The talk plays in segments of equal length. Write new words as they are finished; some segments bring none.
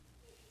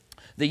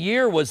The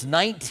year was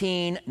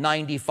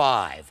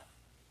 1995,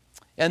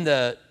 and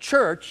the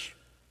church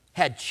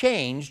had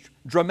changed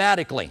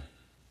dramatically.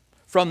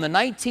 From the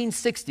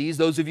 1960s,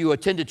 those of you who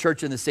attended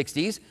church in the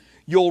 60s,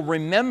 you'll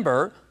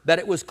remember that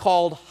it was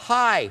called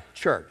high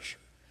church.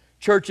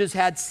 Churches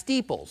had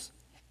steeples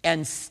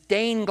and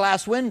stained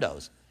glass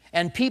windows,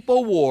 and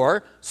people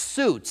wore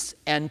suits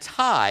and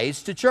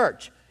ties to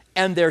church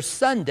and their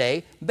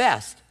Sunday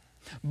best.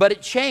 But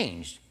it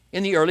changed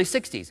in the early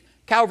 60s.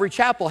 Calvary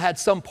Chapel had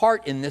some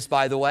part in this,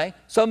 by the way.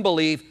 Some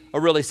believe a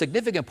really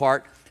significant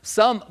part.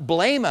 Some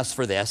blame us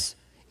for this.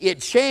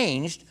 It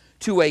changed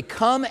to a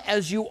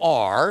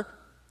come-as-you-are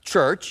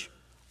church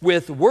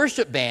with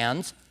worship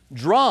bands,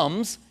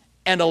 drums,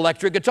 and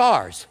electric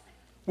guitars,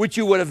 which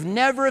you would have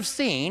never have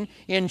seen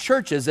in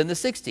churches in the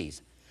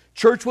 60s.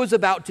 Church was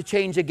about to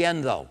change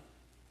again, though,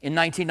 in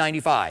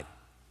 1995.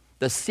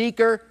 The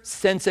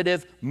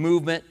seeker-sensitive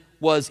movement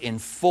was in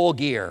full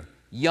gear.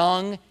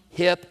 Young,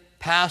 hip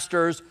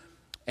pastors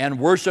and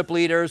worship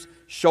leaders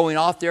showing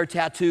off their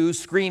tattoos,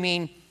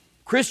 screaming,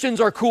 "Christians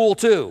are cool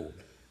too."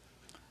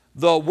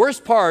 The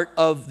worst part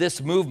of this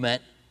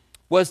movement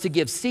was to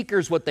give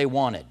seekers what they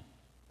wanted.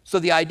 So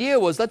the idea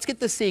was, let's get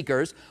the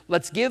seekers,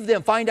 let's give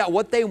them, find out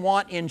what they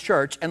want in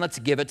church, and let's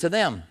give it to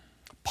them.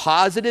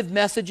 Positive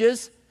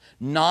messages,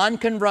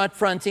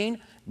 non-confronting,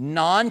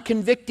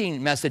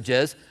 non-convicting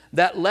messages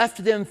that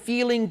left them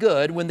feeling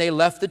good when they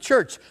left the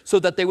church so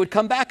that they would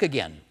come back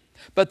again.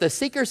 But the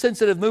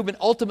seeker-sensitive movement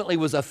ultimately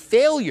was a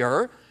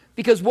failure,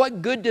 because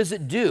what good does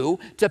it do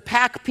to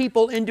pack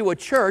people into a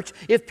church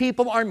if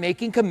people aren't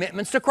making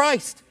commitments to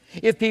Christ,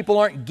 if people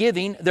aren't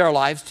giving their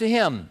lives to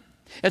Him?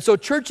 And so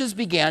churches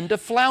began to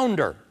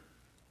flounder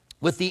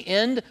with the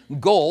end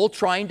goal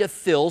trying to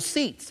fill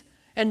seats.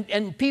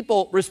 And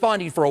people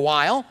responding for a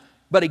while,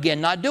 but again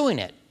not doing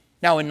it.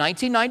 Now in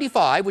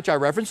 1995, which I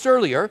referenced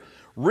earlier,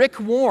 Rick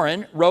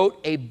Warren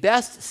wrote a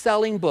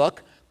best-selling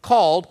book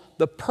called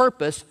The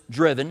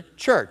Purpose-Driven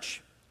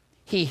Church.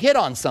 He hit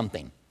on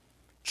something.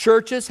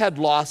 Churches had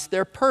lost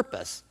their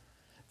purpose.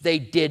 They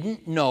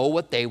didn't know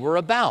what they were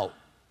about.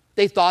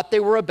 They thought they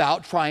were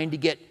about trying to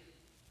get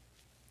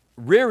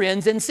rear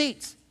ends in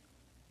seats.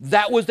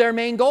 That was their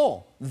main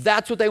goal.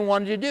 That's what they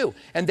wanted to do.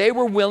 And they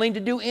were willing to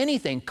do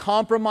anything,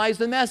 compromise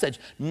the message,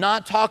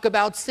 not talk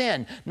about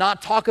sin,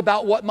 not talk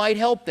about what might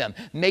help them,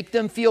 make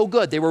them feel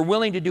good. They were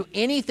willing to do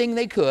anything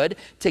they could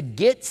to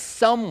get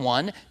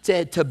someone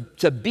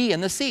to be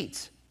in the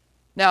seats.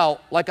 Now,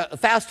 like a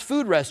fast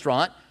food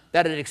restaurant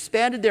that had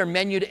expanded their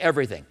menu to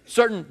everything.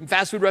 Certain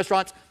fast food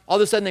restaurants, all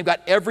of a sudden they've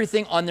got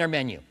everything on their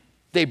menu.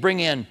 They bring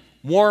in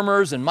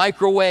warmers and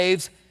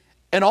microwaves,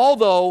 and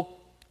although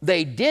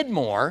they did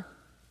more,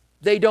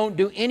 they don't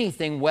do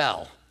anything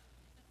well.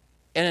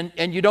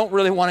 And you don't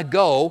really want to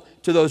go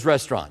to those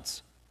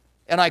restaurants.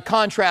 And I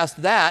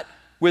contrast that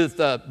with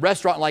a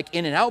restaurant like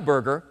In-N-Out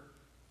Burger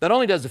that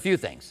only does a few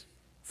things: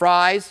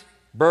 fries,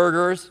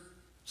 burgers,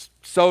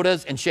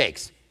 sodas, and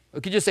shakes.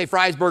 We could just say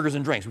fries, burgers,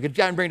 and drinks. We could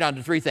bring it down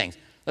to 3 things.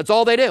 That's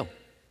all they do.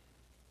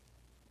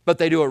 But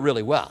they do it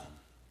really well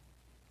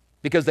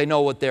because they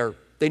know what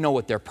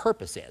their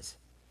purpose is.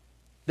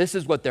 This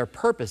is what their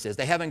purpose is.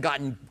 They haven't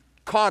gotten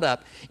caught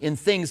up in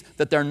things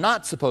that they're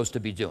not supposed to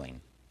be doing.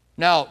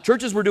 Now,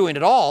 churches were doing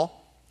it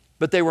all,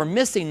 but they were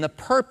missing the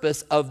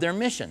purpose of their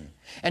mission.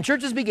 And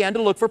churches began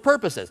to look for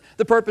purposes,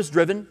 the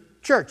purpose-driven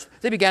church.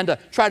 They began to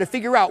try to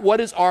figure out, what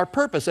is our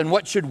purpose and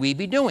what should we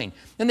be doing?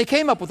 And they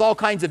came up with all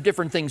kinds of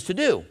different things to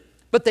do.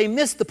 But they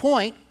missed the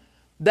point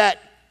that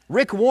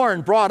Rick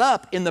Warren brought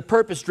up in The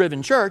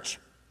Purpose-Driven Church.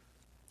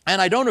 And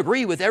I don't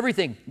agree with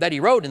everything that he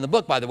wrote in the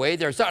book, by the way.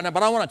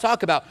 But I want to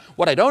talk about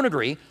what I don't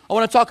agree. I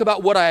want to talk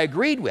about what I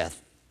agreed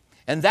with.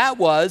 And that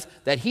was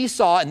that he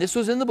saw, and this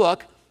was in the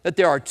book, that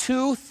there are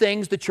 2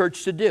 things the church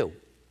should do.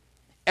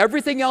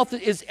 Everything else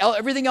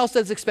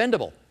is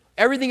expendable.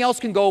 Everything else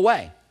can go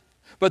away.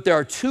 But there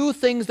are 2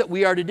 things that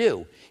we are to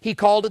do. He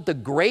called it the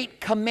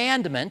Great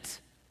Commandment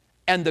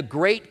and the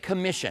Great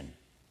Commission.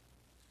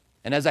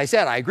 And as I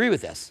said, I agree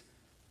with this.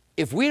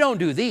 If we don't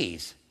do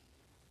these,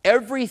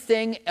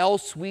 everything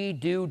else we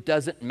do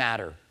doesn't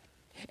matter.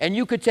 And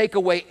you could take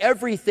away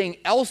everything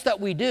else that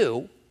we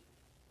do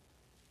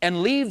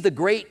and leave the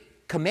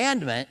Great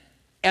Commandment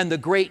and the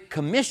Great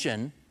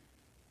Commission,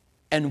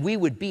 and we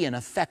would be an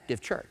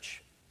effective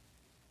church.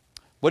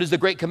 What is the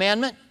Great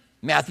Commandment?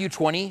 Matthew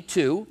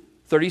 22,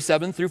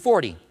 37 through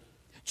 40.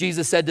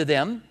 Jesus said to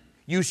them,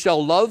 "You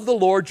shall love the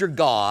Lord your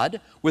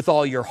God with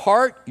all your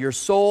heart, your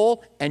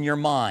soul, and your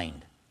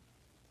mind."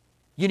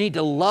 You need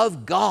to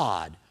love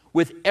God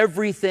with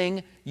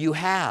everything you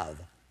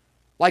have.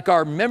 Like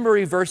our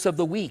memory verse of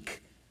the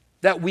week,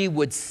 that we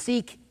would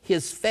seek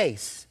His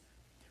face.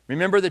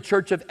 Remember the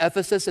church of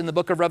Ephesus in the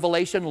book of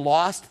Revelation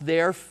lost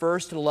their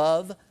first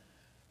love?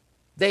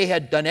 They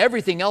had done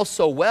everything else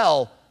so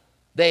well.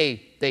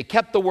 They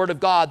kept the word of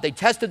God. They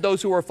tested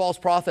those who were false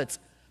prophets,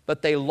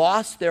 but they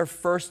lost their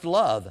first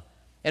love.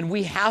 And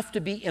we have to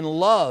be in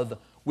love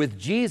with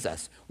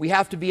Jesus. We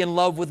have to be in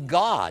love with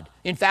God.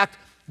 In fact,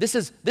 this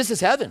is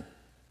heaven,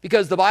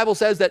 because the Bible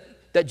says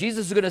that that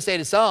Jesus is going to say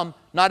to some,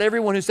 not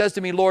everyone who says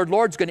to me, Lord,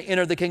 Lord, is going to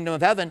enter the kingdom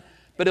of heaven,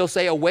 but he'll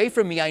say, away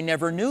from me, I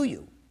never knew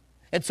you.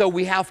 And so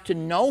we have to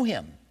know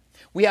him.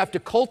 We have to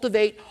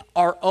cultivate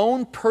our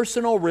own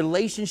personal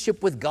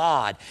relationship with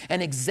God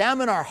and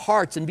examine our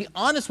hearts and be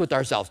honest with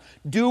ourselves.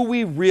 Do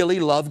we really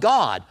love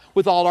God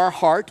with all our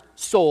heart,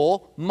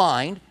 soul,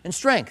 mind, and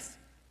strength?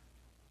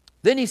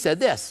 Then he said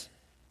this.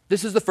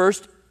 This is the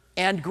first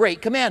and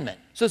great commandment.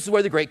 So this is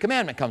where the great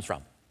commandment comes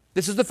from.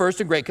 This is the first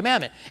and great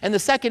commandment. And the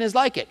second is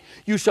like it.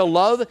 You shall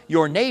love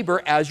your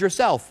neighbor as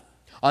yourself.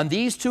 On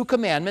these two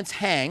commandments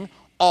hang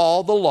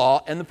all the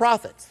law and the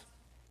prophets.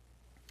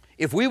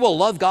 If we will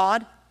love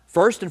God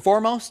first and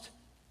foremost,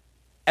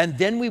 and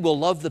then we will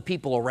love the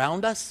people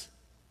around us,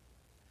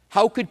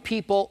 how could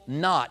people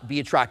not be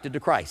attracted to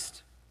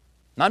Christ?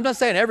 Now, I'm not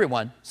saying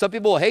everyone. Some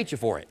people will hate you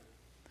for it.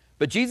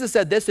 But Jesus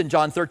said this in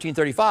John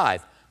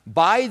 13:35,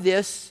 by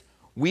this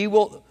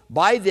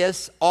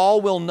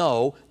all will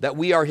know that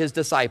we are his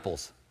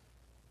disciples,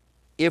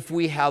 if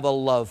we have a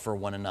love for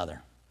one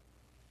another.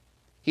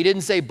 He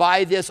didn't say,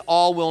 by this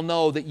all will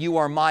know that you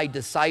are my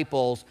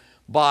disciples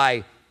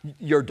by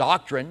your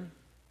doctrine,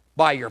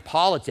 by your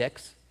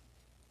politics,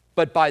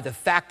 but by the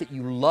fact that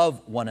you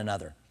love one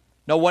another.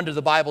 No wonder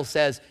the Bible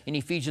says in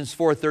Ephesians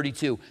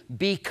 4:32,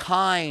 be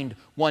kind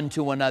one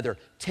to another,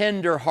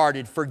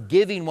 tender-hearted,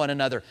 forgiving one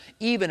another,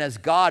 even as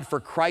God for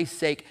Christ's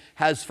sake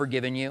has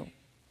forgiven you.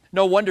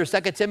 No wonder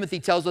 2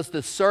 Timothy tells us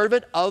the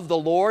servant of the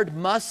Lord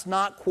must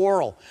not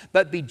quarrel,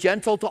 but be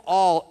gentle to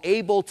all,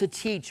 able to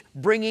teach,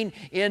 bringing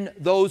in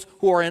those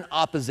who are in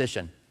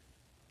opposition.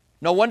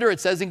 No wonder it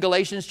says in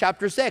Galatians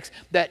chapter 6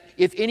 that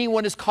if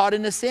anyone is caught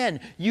in a sin,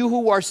 you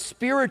who are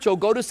spiritual,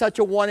 go to such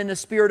a one in a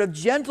spirit of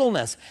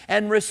gentleness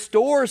and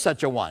restore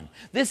such a one.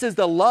 This is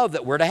the love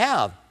that we're to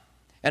have.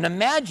 And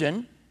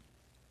imagine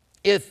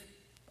if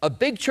a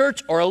big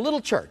church or a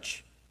little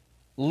church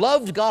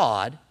loved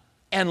God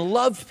and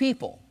loved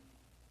people.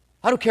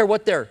 I don't care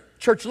what their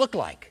church looked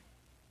like.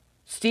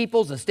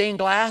 Steeples and stained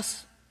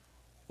glass,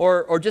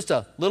 or just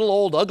a little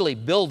old ugly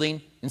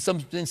building in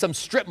some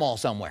strip mall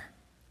somewhere.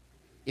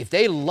 If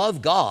they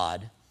love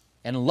God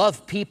and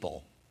love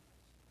people,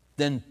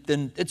 then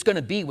it's going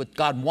to be what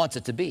God wants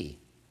it to be.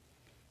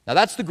 Now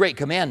that's the great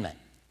commandment.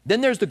 Then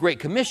there's the Great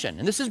Commission,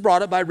 and this is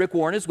brought up by Rick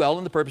Warren as well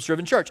in the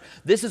Purpose-Driven Church.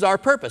 This is our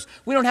purpose.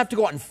 We don't have to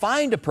go out and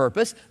find a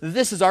purpose.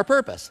 This is our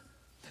purpose.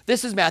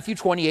 This is Matthew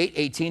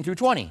 28:18 through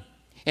 20.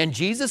 And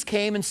Jesus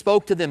came and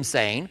spoke to them,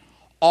 saying,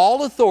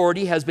 all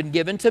authority has been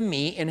given to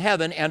me in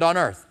heaven and on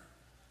earth.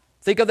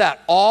 Think of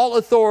that. All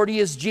authority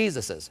is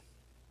Jesus's.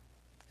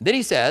 Then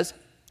he says,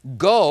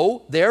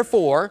 go,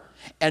 therefore,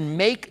 and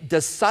make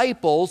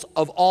disciples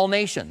of all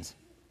nations.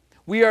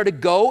 We are to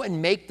go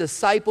and make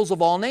disciples of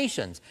all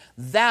nations.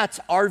 That's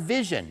our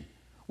vision.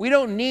 We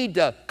don't need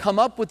to come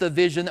up with a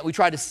vision that we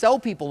try to sell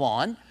people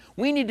on.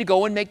 We need to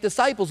go and make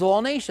disciples of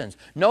all nations.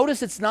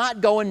 Notice it's not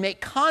go and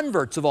make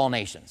converts of all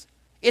nations.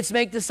 It's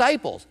make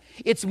disciples.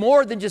 It's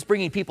more than just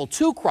bringing people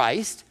to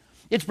Christ.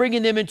 It's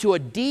bringing them into a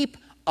deep,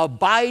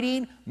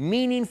 abiding,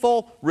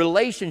 meaningful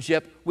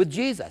relationship with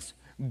Jesus.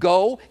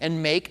 Go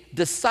and make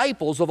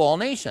disciples of all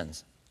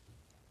nations,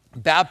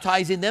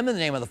 baptizing them in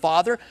the name of the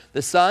Father,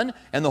 the Son,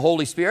 and the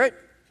Holy Spirit.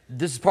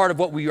 This is part of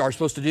what we are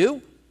supposed to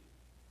do.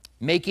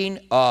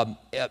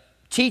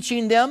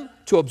 Teaching them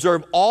to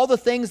observe all the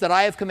things that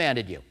I have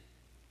commanded you.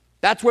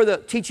 That's where the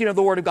teaching of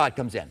the Word of God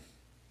comes in.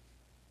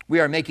 We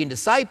are making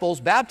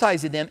disciples,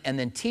 baptizing them, and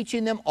then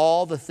teaching them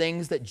all the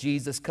things that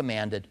Jesus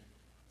commanded.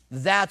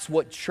 That's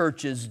what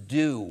churches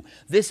do.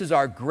 This is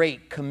our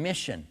Great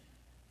Commission.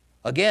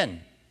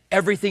 Again,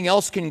 everything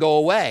else can go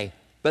away,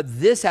 but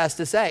this has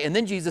to say. And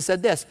then Jesus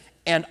said this,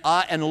 and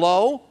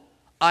lo,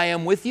 I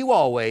am with you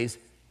always,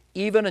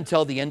 even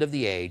until the end of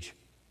the age.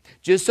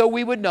 Just so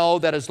we would know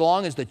that as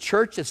long as the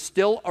church is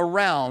still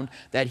around,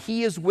 that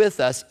he is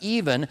with us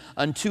even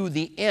unto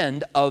the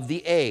end of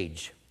the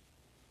age.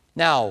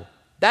 Now,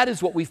 that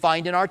is what we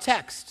find in our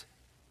text.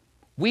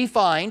 We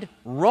find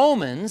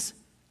Romans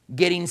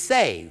getting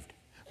saved.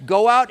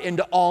 Go out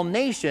into all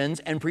nations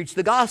and preach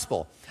the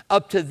gospel.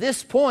 Up to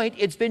this point,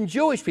 it's been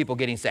Jewish people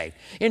getting saved.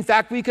 In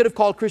fact, we could have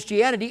called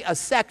Christianity a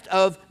sect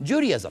of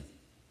Judaism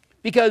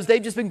because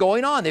they've just been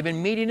going on. They've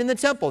been meeting in the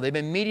temple. They've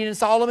been meeting in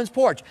Solomon's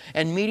porch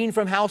and meeting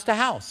from house to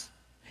house,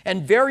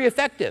 and very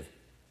effective.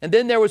 And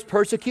then there was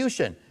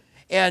persecution,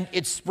 and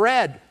it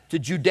spread to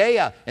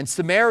Judea and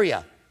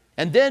Samaria.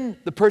 And then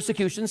the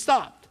persecution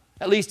stopped.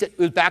 At least it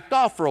was backed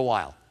off for a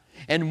while.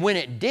 And when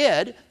it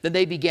did, then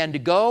they began to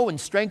go and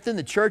strengthen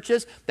the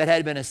churches that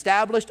had been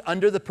established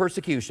under the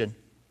persecution.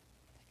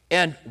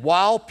 And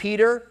while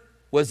Peter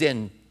was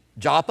in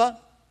Joppa,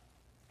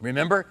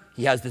 remember,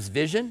 he has this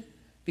vision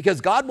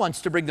because God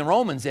wants to bring the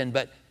Romans in,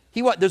 but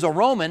there's a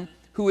Roman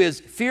who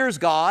fears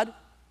God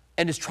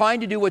and is trying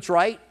to do what's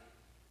right.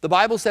 The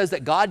Bible says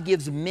that God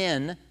gives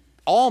men,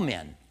 all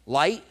men,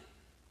 light,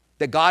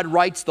 that God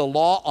writes the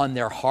law on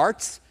their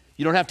hearts.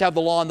 You don't have to have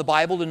the law in the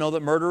Bible to know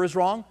that murder is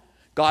wrong.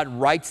 God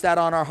writes that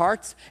on our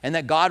hearts, and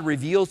that God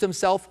reveals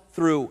himself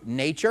through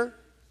nature.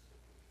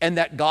 and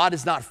that God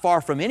is not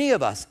far from any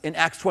of us in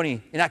Acts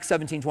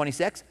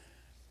 17:26.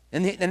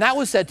 And that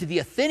was said to the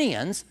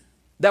Athenians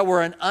that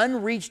were an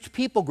unreached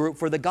people group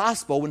for the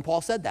gospel when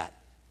Paul said that.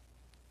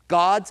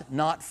 God's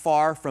not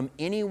far from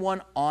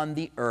anyone on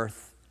the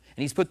earth.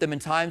 And he's put them in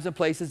times and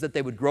places that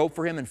they would grow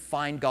for him and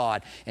find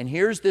God. And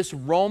here's this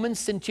Roman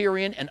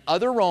centurion and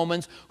other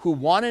Romans who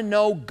want to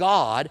know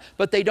God,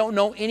 but they don't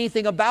know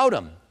anything about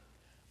him.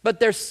 But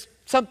there's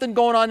something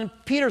going on in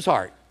Peter's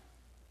heart.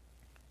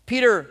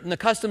 Peter, in the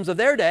customs of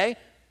their day,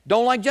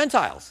 don't like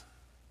Gentiles.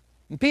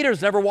 And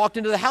Peter's never walked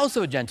into the house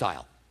of a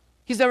Gentile.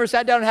 He's never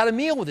sat down and had a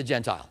meal with a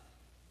Gentile.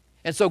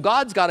 And so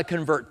God's got to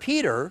convert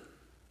Peter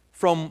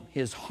from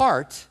his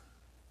heart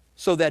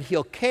so that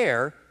he'll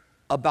care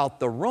about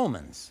the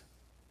Romans.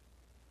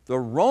 The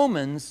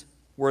Romans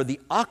were the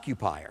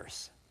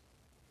occupiers.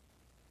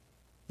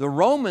 The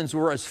Romans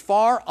were as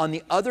far on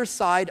the other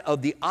side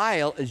of the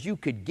aisle as you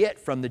could get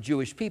from the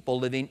Jewish people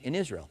living in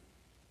Israel.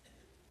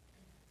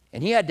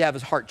 And he had to have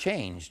his heart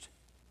changed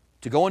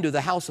to go into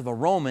the house of a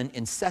Roman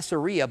in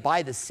Caesarea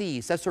by the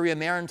sea, Caesarea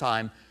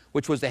Maritime,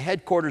 which was the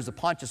headquarters of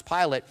Pontius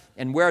Pilate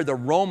and where the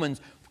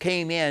Romans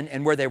came in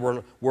and where they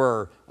were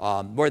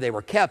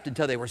kept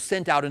until they were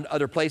sent out into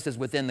other places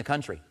within the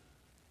country.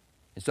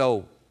 And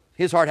so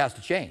his heart has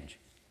to change.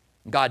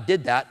 And God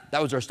did that.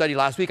 That was our study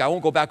last week. I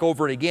won't go back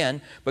over it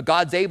again, but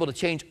God's able to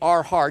change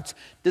our hearts.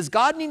 Does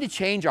God need to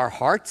change our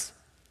hearts?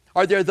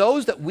 Are there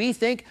those that we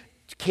think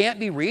can't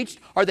be reached?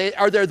 Are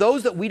there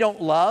those that we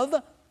don't love?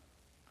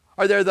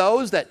 Are there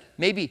those that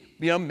maybe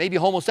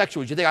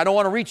homosexuals, you think, I don't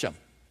want to reach them?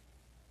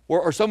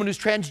 Or someone who's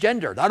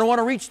transgendered, I don't want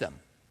to reach them.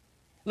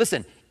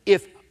 Listen,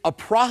 if a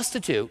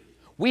prostitute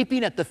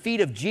weeping at the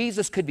feet of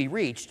Jesus could be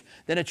reached,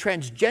 then a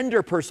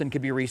transgender person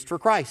could be reached for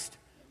Christ.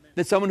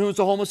 That someone who's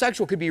a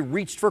homosexual could be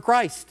reached for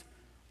Christ.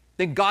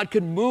 Then God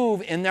could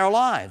move in their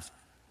lives.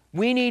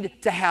 We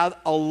need to have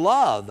a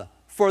love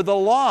for the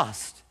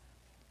lost.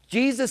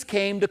 Jesus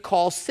came to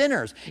call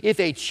sinners. If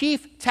a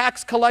chief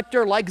tax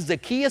collector like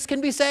Zacchaeus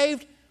can be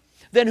saved,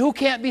 then who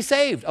can't be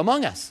saved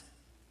among us?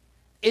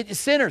 It's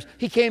sinners.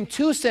 He came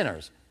to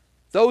sinners,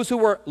 those who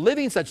were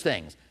living such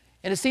things.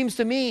 And it seems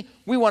to me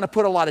we want to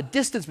put a lot of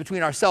distance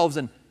between ourselves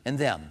and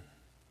them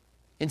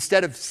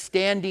instead of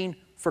standing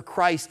for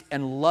Christ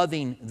and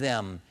loving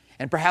them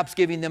and perhaps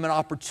giving them an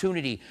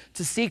opportunity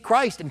to see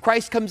Christ. And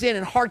Christ comes in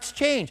and hearts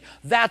change.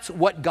 That's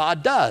what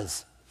God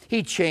does.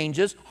 He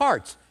changes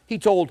hearts. He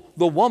told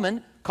the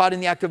woman caught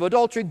in the act of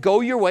adultery, go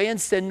your way and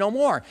sin no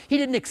more. He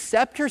didn't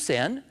accept her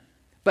sin,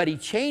 but he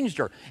changed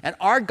her. And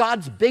our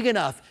God's big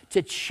enough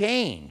to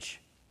change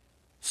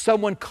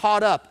someone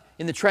caught up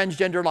in the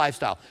transgender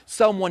lifestyle,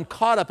 someone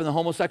caught up in the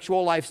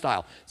homosexual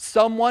lifestyle,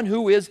 someone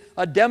who is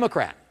a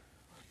Democrat.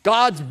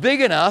 God's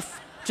big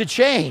enough to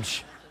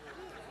change.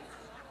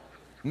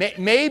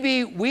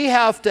 Maybe we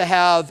have to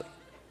have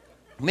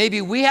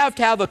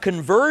a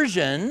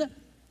conversion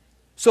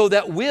so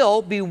that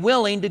we'll be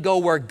willing to go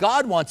where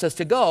God wants us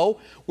to go,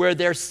 where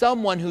there's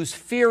someone who's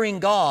fearing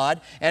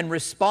God and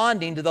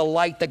responding to the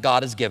light that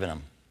God has given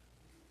him.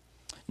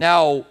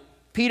 Now,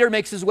 Peter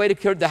makes his way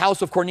to the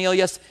house of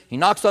Cornelius. He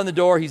knocks on the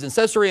door. He's in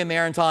Caesarea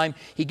Maritime.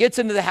 He gets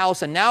into the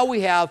house, and now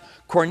we have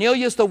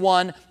Cornelius, the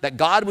one that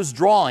God was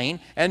drawing,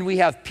 and we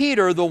have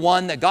Peter, the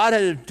one that God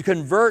had to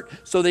convert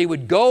so they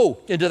would go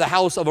into the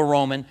house of a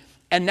Roman,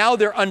 and now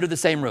they're under the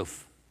same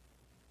roof.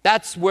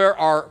 That's where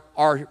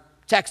our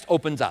text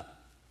opens up.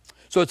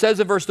 So it says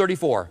in verse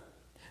 34,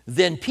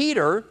 then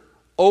Peter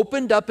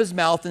opened up his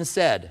mouth and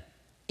said,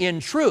 in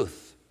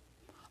truth,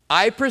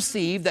 I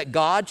perceive that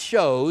God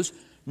shows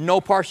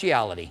no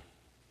partiality.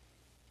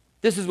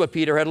 This is what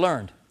Peter had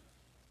learned.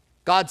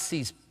 God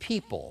sees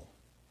people.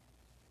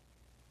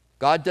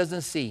 God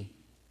doesn't see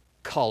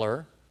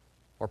color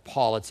or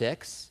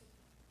politics.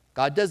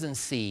 God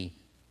sees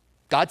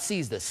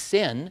the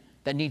sin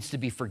that needs to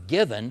be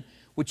forgiven,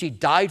 which he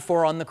died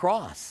for on the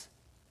cross.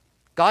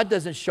 God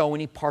doesn't show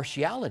any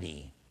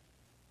partiality.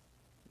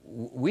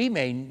 We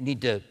may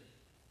need to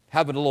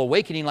have a little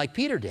awakening like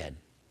Peter did.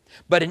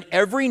 But in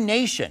every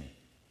nation,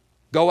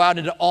 go out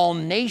into all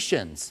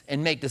nations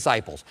and make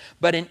disciples.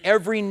 But in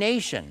every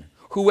nation,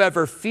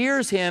 whoever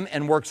fears him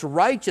and works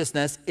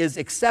righteousness is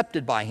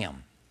accepted by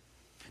him.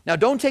 Now,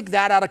 don't take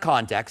that out of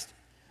context.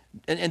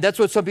 And that's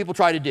what some people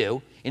try to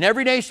do. In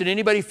every nation,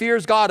 anybody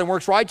fears God and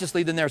works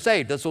righteously, then they're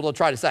saved. That's what they'll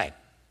try to say.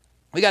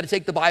 We got to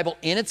take the Bible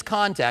in its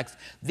context.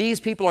 These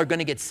people are going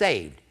to get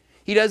saved.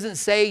 He doesn't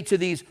say to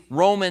these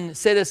Roman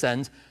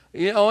citizens,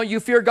 you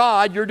fear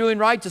God, you're doing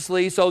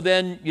righteously, so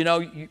then,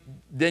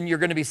 then you're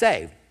going to be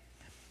saved.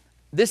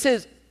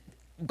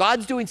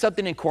 God's doing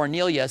something in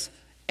Cornelius,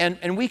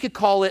 and we could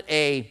call it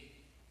a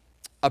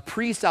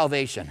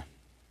pre-salvation.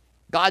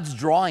 God's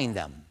drawing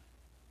them.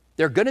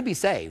 They're going to be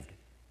saved,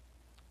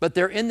 but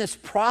they're in this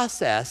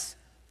process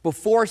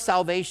before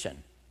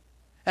salvation.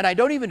 And I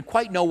don't even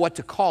quite know what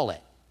to call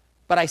it,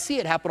 but I see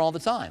it happen all the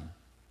time.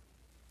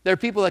 There are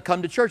people that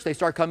come to church, they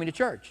start coming to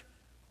church.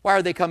 Why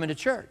are they coming to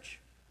church?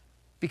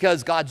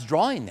 Because God's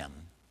drawing them.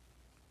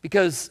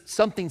 Because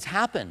something's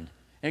happened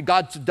and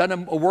God's done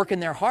a work in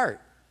their heart,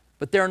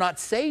 but they're not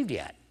saved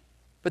yet.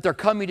 but they're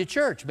coming to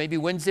church, maybe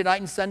Wednesday night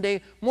and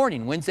Sunday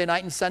morning, Wednesday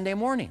night and Sunday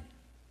morning.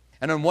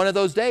 And on one of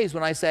those days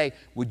when I say,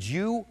 would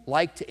you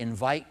like to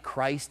invite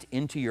Christ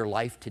into your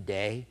life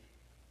today?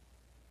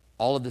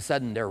 All of a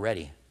sudden they're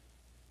ready,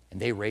 and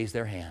they raise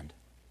their hand.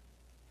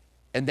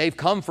 And they've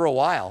come for a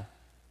while,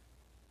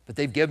 but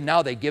they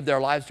give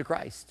their lives to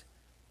Christ.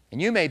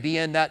 And you may be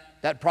in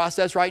that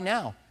process right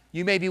now.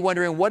 You may be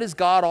wondering, what is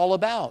God all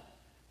about?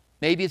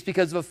 Maybe it's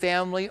because of a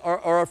family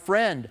or a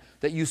friend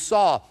that you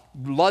saw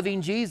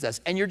loving Jesus,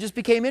 and you just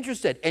became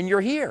interested, and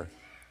you're here.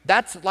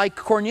 That's like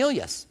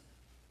Cornelius.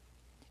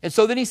 And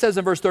so then he says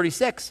in verse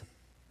 36,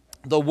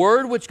 the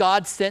word which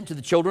God sent to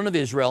the children of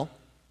Israel,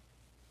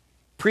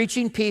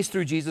 preaching peace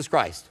through Jesus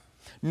Christ.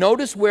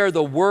 Notice where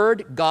the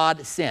word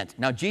God sent.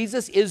 Now,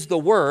 Jesus is the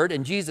word,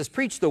 and Jesus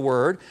preached the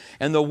word,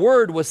 and the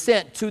word was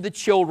sent to the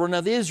children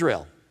of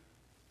Israel.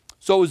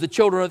 So it was the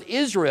children of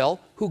Israel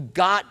who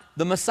got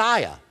the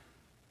Messiah.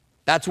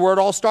 That's where it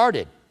all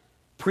started.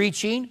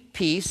 Preaching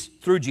peace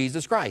through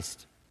Jesus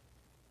Christ.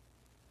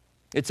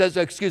 It says,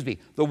 the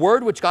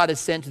word which God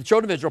has sent to the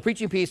children of Israel,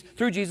 preaching peace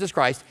through Jesus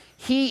Christ,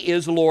 he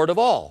is Lord of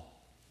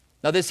all.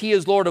 Now this he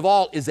is Lord of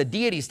all is a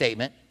deity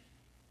statement,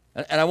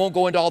 and I won't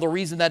go into all the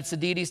reason that it's a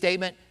deity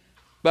statement,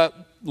 but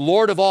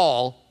Lord of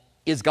all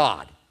is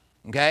God,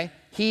 okay?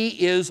 He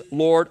is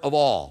Lord of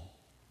all.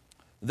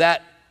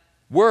 That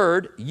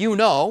word,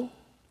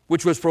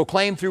 which was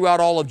proclaimed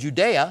throughout all of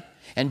Judea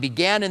and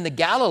began in the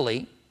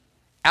Galilee,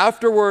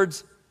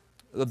 afterwards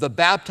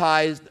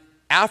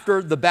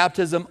after the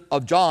baptism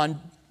of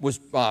John was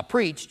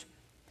preached,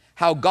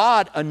 how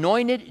God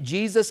anointed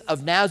Jesus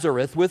of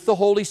Nazareth with the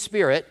Holy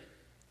Spirit,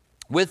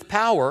 with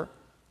power,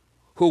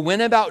 who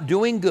went about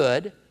doing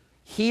good,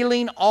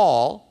 healing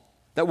all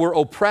that were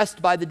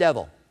oppressed by the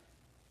devil.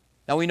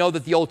 Now we know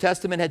that the Old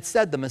Testament had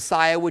said the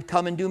Messiah would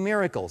come and do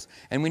miracles,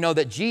 and we know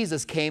that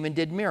Jesus came and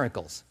did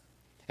miracles.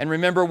 And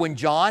remember when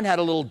John had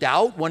a little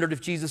doubt, wondered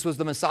if Jesus was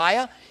the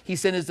Messiah, he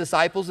sent his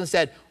disciples and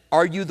said,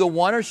 are you the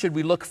one, or should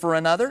we look for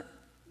another?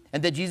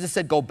 And that Jesus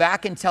said, go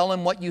back and tell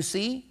him what you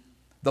see.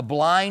 The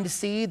blind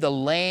see, the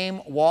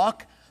lame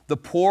walk, the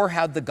poor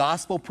have the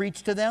gospel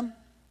preached to them.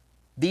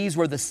 These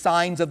were the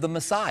signs of the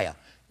Messiah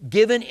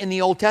given in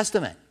the Old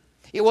Testament.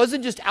 It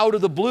wasn't just out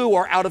of the blue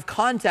or out of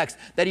context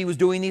that he was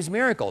doing these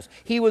miracles.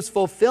 He was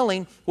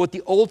fulfilling what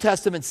the Old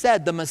Testament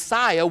said the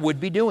Messiah would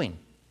be doing.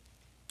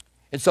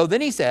 And so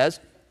then he says,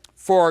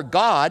 for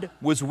God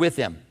was with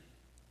him,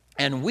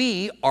 and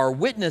we are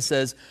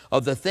witnesses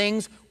of the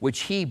things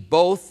which he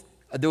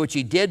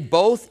did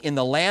both in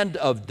the land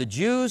of the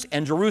Jews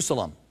and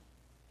Jerusalem,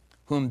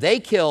 whom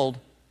they killed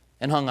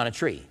and hung on a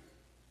tree.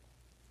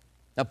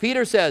 Now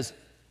Peter says,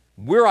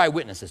 we're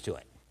eyewitnesses to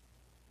it.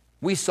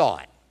 We saw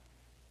it.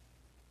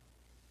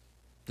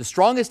 The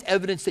strongest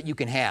evidence that you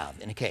can have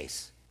in a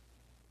case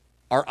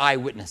are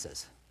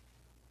eyewitnesses.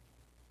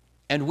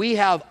 And we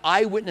have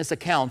eyewitness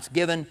accounts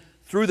given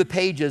through the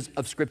pages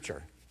of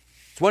Scripture.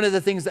 It's one of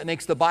the things that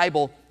makes the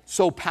Bible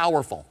so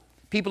powerful.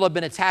 People have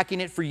been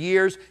attacking it for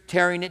years,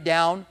 tearing it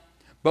down,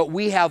 but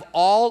we have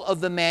all of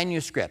the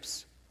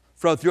manuscripts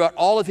throughout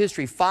all of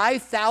history,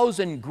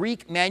 5,000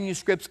 Greek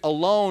manuscripts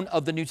alone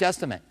of the New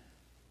Testament,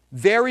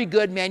 very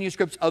good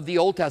manuscripts of the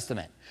Old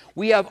Testament.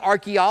 We have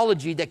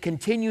archaeology that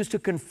continues to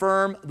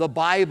confirm the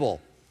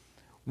Bible.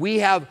 We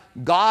have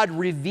God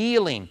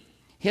revealing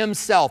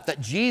himself,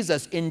 that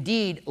Jesus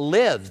indeed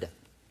lived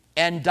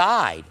and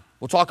died.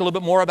 We'll talk a little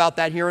bit more about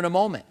that here in a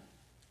moment.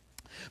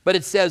 But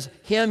it says,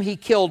 him he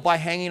killed by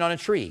hanging on a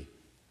tree.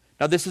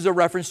 Now this is a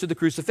reference to the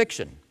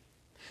crucifixion.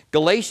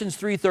 Galatians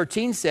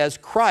 3:13 says,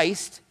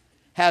 Christ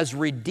has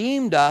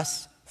redeemed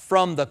us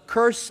from the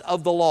curse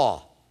of the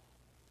law.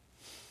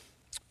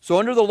 So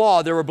under the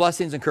law, there were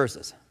blessings and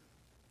curses.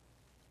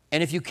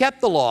 And if you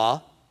kept the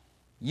law,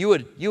 you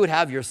would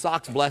have your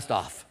socks blessed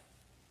off.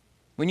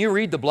 When you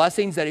read the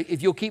blessings that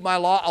if you'll keep my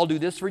law, I'll do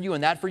this for you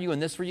and that for you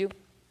and this for you.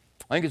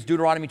 I think it's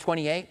Deuteronomy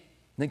 28.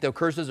 I think the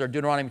curses are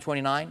Deuteronomy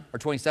 29 or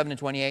 27 and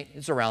 28.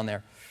 It's around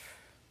there.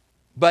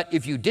 But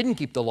if you didn't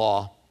keep the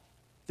law,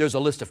 there's a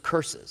list of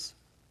curses.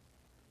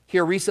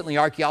 Here recently,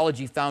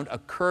 archaeology found a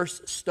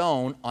curse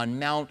stone on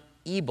Mount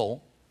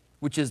Ebal,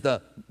 which is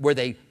where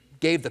they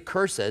gave the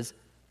curses.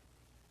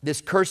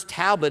 This cursed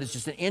tablet is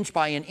just an inch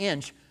by an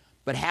inch,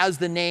 but has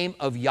the name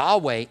of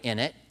Yahweh in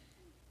it.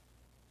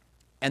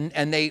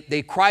 And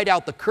they cried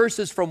out the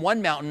curses from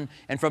one mountain,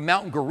 and from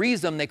Mount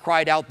Gerizim, they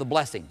cried out the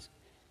blessings.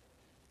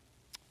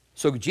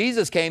 So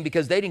Jesus came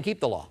because they didn't keep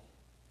the law.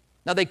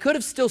 Now, they could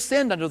have still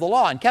sinned under the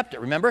law and kept it,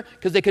 remember?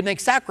 Because they could make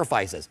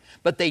sacrifices.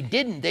 But they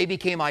didn't. They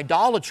became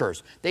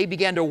idolaters. They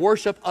began to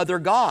worship other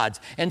gods.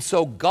 And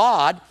so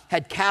God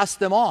had cast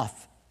them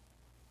off.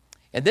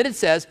 And then it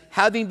says,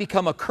 having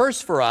become a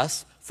curse for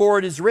us, for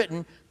it is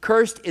written,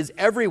 cursed is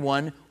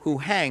everyone who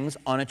hangs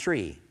on a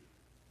tree.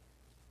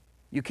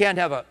 You can't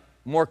have a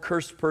more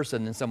cursed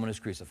person than someone who's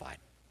crucified.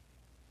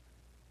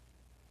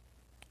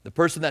 The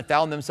person that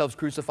found themselves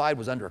crucified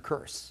was under a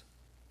curse.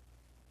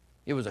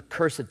 It was a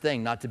cursed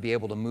thing not to be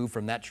able to move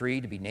from that tree,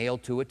 to be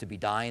nailed to it, to be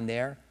dying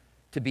there,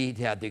 to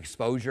have the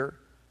exposure.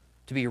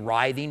 to be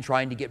writhing,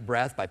 trying to get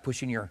breath by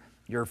pushing your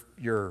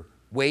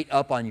weight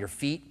up on your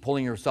feet,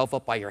 pulling yourself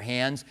up by your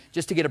hands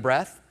just to get a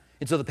breath.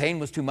 And so the pain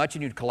was too much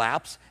and you'd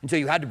collapse until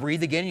you had to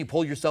breathe again and you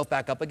pull yourself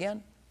back up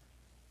again.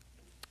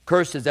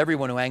 Cursed is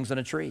everyone who hangs on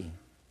a tree.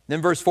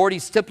 Then verse 40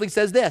 simply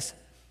says this,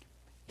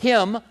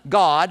 him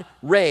God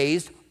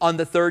raised on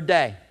the third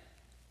day.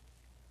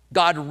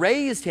 God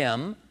raised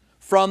him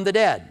from the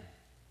dead.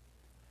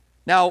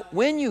 Now,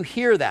 when you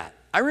hear that,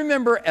 I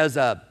remember as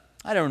a,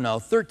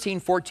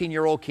 13,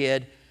 14-year-old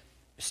kid,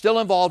 still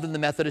involved in the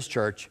Methodist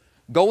Church,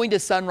 going to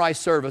sunrise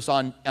service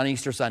on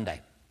Easter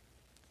Sunday.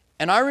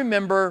 And I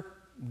remember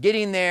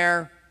getting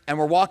there, and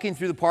we're walking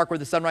through the park where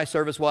the sunrise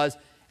service was,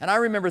 and I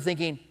remember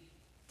thinking,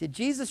 did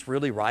Jesus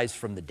really rise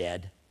from the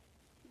dead?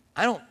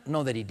 I don't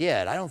know that he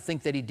did. I don't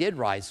think that he did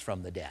rise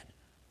from the dead.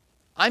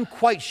 I'm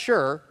quite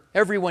sure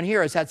everyone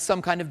here has had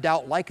some kind of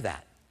doubt like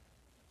that.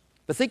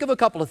 But think of a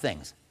couple of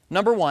things.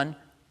 Number one,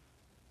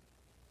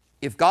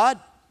 if God,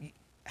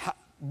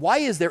 why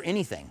is there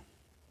anything?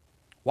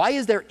 Why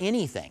is there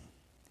anything?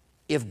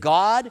 If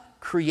God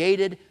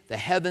created the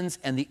heavens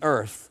and the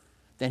earth,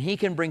 then he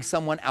can bring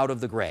someone out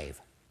of the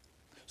grave.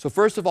 So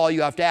first of all,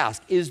 you have to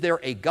ask, is there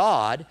a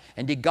God,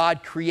 and did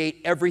God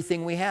create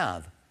everything we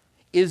have?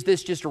 Is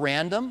this just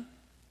random?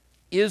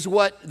 Is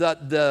what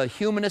the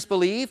humanists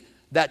believe,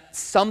 that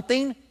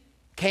something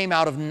came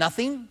out of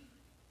nothing?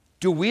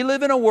 Do we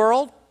live in a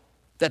world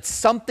that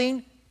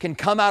something can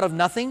come out of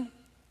nothing?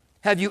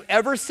 Have you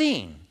ever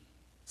seen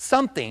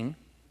something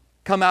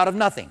come out of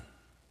nothing?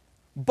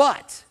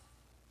 But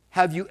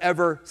have you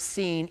ever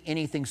seen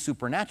anything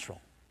supernatural?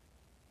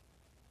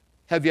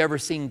 Have you ever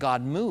seen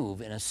God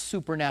move in a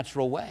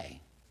supernatural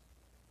way?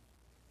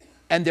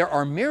 And there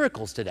are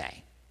miracles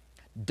today,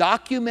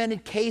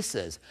 documented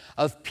cases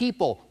of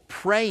people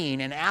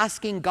praying and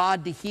asking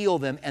God to heal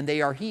them, and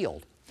they are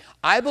healed.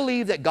 I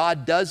believe that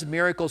God does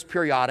miracles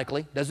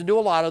periodically, doesn't do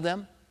a lot of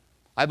them.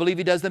 I believe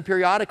he does them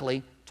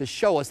periodically to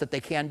show us that they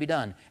can be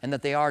done and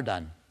that they are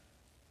done.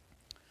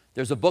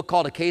 There's a book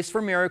called A Case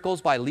for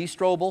Miracles by Lee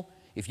Strobel.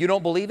 If you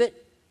don't believe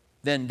it,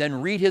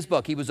 then read his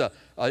book. He was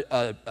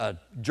a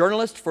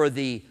journalist for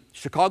the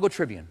Chicago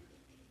Tribune.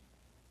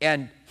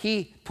 And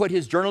he put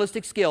his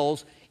journalistic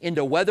skills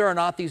into whether or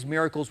not these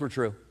miracles were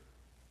true.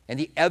 And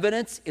the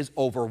evidence is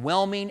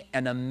overwhelming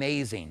and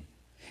amazing.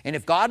 And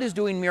if God is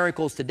doing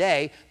miracles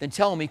today, then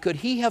tell me, could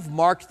he have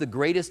marked the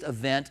greatest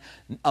event,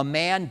 a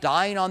man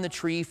dying on the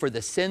tree for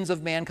the sins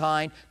of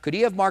mankind? Could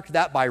he have marked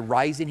that by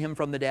rising him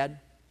from the dead?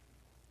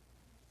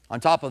 On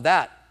top of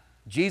that,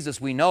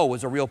 Jesus, we know,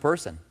 was a real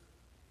person.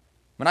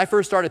 When I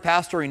first started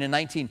pastoring in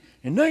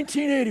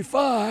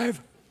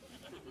 1985,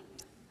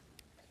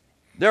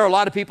 there are a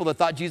lot of people that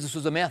thought Jesus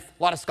was a myth.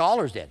 A lot of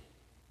scholars did.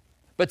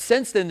 But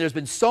since then, there's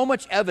been so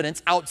much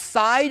evidence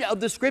outside of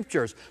the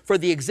Scriptures for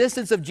the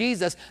existence of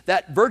Jesus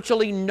that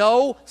virtually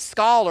no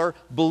scholar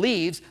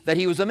believes that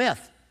he was a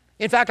myth.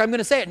 In fact, I'm going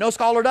to say it, no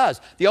scholar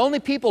does. The only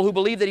people who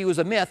believe that he was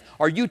a myth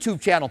are YouTube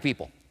channel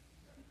people.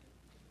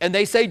 And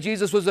they say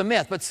Jesus was a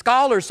myth. But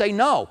scholars say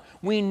no.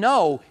 We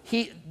know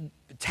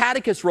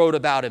Tacitus wrote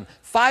about him,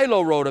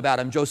 Philo wrote about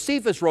him,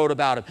 Josephus wrote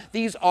about him.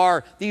 These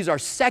are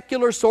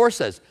secular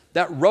sources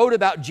that wrote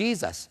about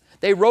Jesus.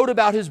 They wrote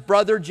about his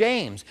brother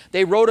James.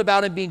 They wrote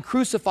about him being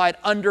crucified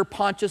under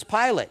Pontius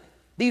Pilate.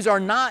 These are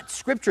not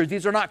scriptures.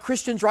 These are not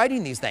Christians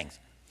writing these things.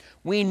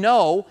 We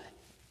know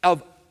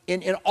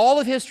in all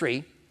of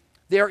history,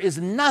 there is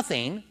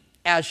nothing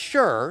as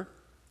sure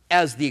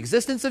as the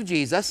existence of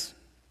Jesus,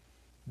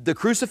 the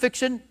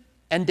crucifixion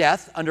and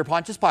death under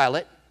Pontius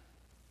Pilate,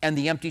 and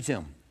the empty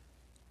tomb.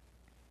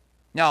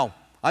 Now,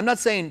 I'm not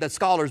saying that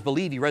scholars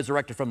believe he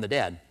resurrected from the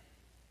dead.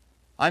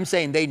 I'm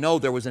saying they know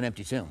there was an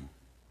empty tomb.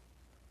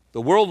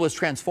 The world was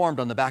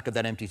transformed on the back of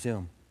that empty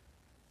tomb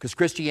because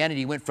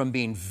Christianity went from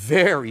being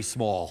very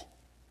small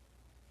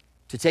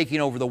to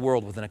taking over the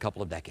world within a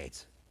couple of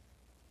decades.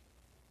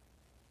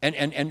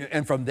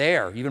 And from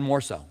there, even more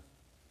so.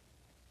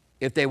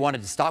 If they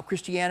wanted to stop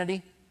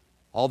Christianity,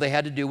 all they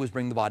had to do was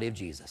bring the body of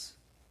Jesus.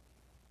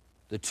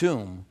 The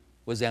tomb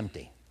was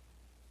empty.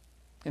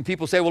 And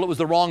people say, well, it was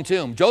the wrong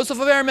tomb. Joseph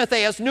of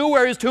Arimathea knew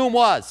where his tomb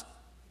was.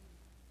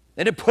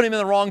 They didn't put him in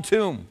the wrong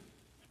tomb.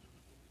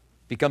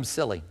 Becomes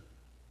silly.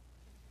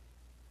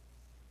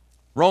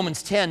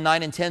 Romans 10,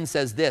 9 and 10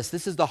 says this.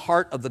 This is the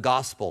heart of the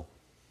gospel.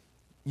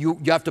 You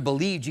have to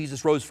believe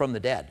Jesus rose from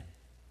the dead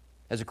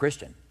as a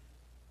Christian.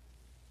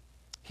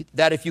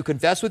 That if you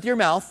confess with your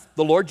mouth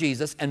the Lord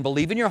Jesus and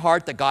believe in your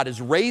heart that God has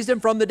raised him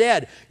from the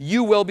dead,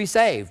 you will be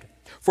saved.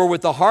 For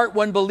with the heart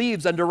one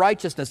believes unto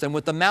righteousness, and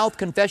with the mouth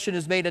confession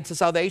is made unto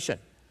salvation.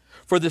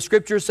 For the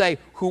scriptures say,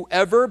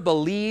 whoever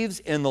believes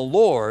in the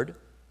Lord,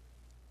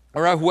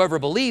 or whoever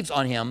believes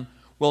on him,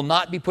 will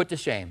not be put to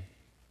shame.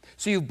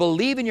 So you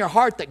believe in your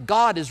heart that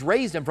God has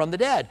raised him from the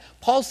dead.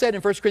 Paul said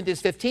in 1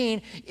 Corinthians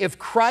 15, if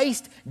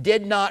Christ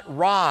did not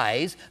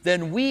rise,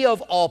 then we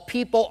of all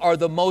people are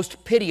the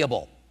most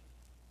pitiable.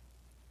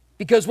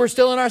 Because we're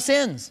still in our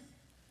sins.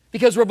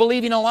 Because we're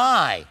believing a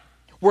lie.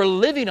 We're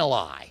living a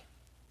lie.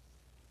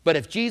 But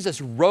if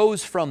Jesus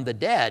rose from the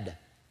dead,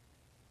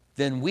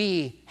 then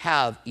we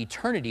have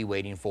eternity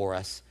waiting for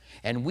us.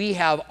 And we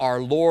have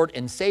our Lord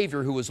and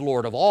Savior, who is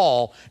Lord of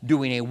all,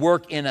 doing a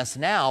work in us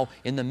now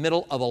in the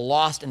middle of a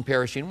lost and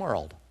perishing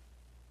world.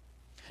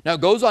 Now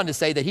it goes on to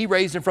say that he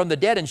raised him from the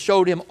dead and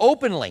showed him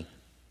openly.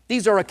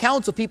 These are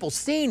accounts of people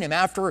seeing him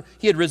after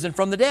he had risen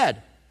from the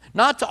dead.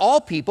 Not to all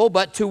people,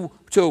 but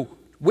to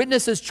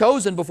witnesses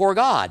chosen before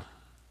God,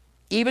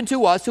 even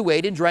to us who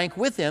ate and drank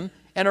with him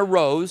and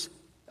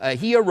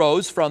he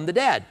arose from the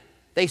dead.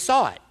 They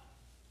saw it.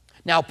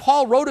 Now,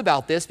 Paul wrote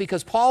about this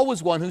because Paul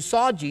was one who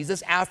saw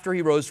Jesus after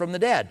he rose from the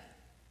dead.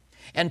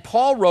 And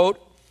Paul wrote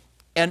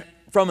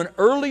from an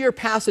earlier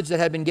passage that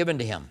had been given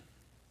to him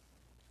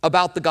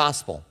about the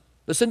gospel.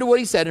 Listen to what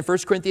he said in 1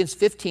 Corinthians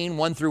 15,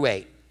 1 through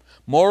 8.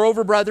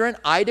 Moreover, brethren,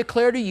 I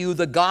declare to you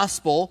the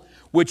gospel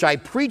which I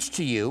preached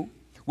to you,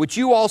 which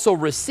you also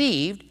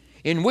received,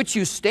 in which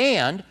you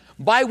stand,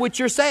 by which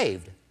you're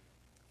saved.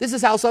 This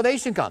is how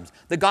salvation comes.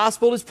 The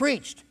gospel is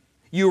preached.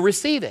 You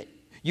receive it.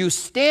 You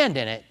stand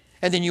in it,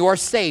 and then you are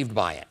saved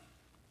by it.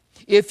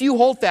 If you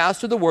hold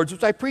fast to the words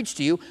which I preached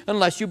to you,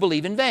 unless you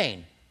believe in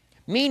vain.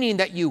 Meaning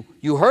that you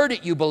heard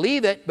it, you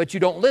believe it, but you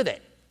don't live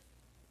it.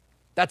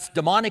 That's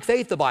demonic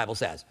faith, the Bible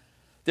says.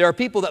 There are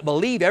people that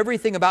believe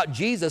everything about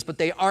Jesus, but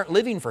they aren't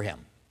living for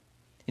him.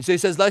 And so he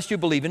says, lest you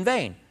believe in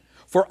vain.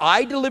 For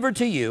I delivered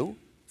to you,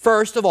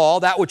 first of all,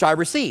 that which I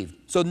received.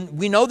 So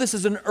we know this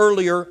is an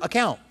earlier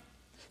account.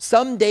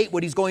 Some date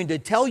what he's going to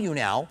tell you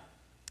now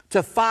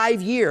to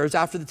 5 years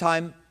after the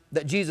time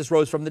that Jesus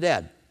rose from the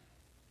dead.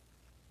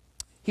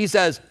 He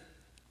says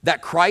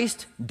that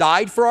Christ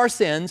died for our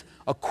sins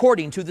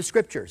according to the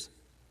Scriptures.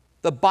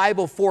 The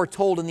Bible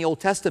foretold in the Old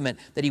Testament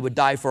that he would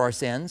die for our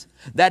sins,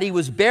 that he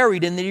was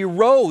buried, and that he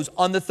rose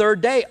on the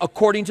third day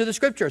according to the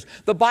Scriptures.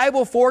 The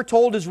Bible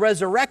foretold his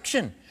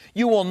resurrection.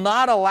 You will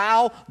not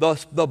allow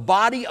the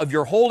body of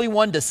your Holy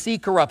One to see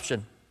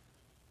corruption,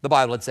 the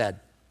Bible had said.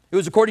 It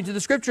was according to the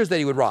Scriptures that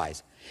he would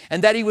rise,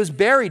 and that he was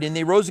buried and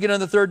he rose again on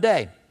the third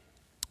day,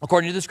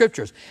 according to the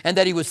Scriptures, and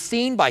that he was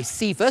seen by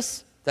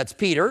Cephas, that's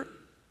Peter,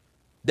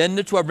 then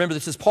the 12, remember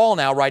this is Paul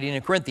now writing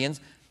in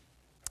Corinthians,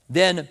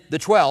 then the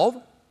 12,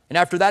 and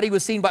after that he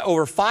was seen by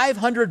over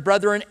 500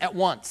 brethren at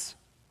once,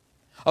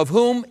 of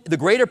whom the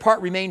greater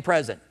part remain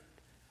present.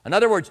 In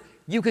other words,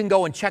 you can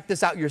go and check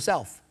this out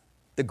yourself.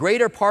 The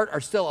greater part are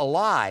still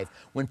alive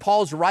when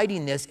Paul's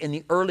writing this in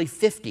the early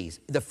 50s.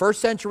 The first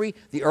century,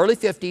 the early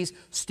 50s,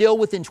 still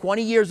within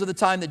 20 years of the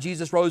time that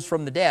Jesus rose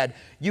from the dead,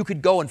 you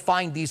could go and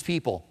find these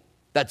people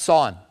that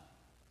saw him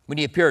when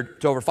he appeared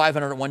to over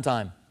 500 at one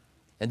time.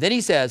 And then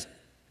he says,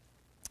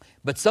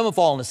 but some have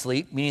fallen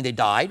asleep, meaning they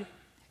died.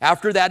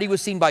 After that, he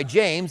was seen by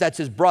James, that's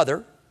his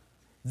brother,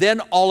 then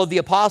all of the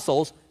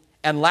apostles,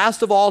 and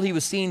last of all, he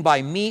was seen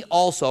by me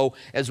also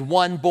as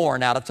one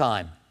born out of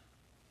time.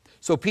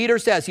 So Peter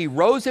says he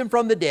rose him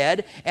from the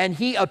dead, and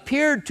he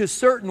appeared to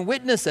certain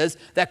witnesses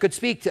that could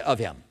speak of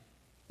him.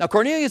 Now,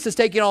 Cornelius is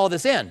taking all of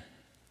this in.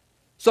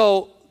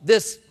 So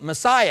this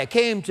Messiah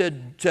came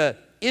to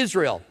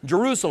Israel,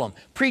 Jerusalem,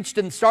 preached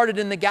and started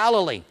in the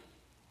Galilee.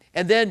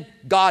 And then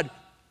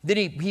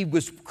he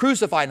was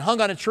crucified and hung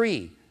on a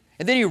tree.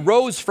 And then he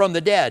rose from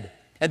the dead.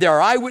 And there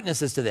are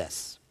eyewitnesses to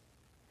this.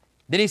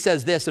 Then he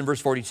says this in verse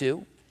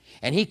 42,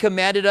 and he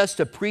commanded us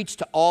to preach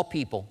to all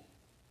people.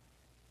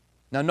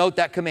 Now note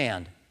that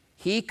command.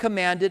 He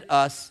commanded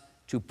us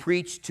to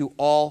preach to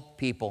all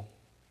people.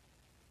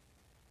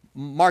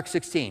 Mark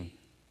 16,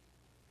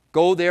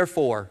 go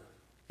therefore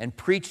and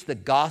preach the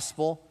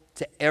gospel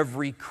to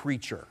every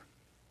creature.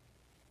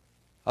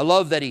 I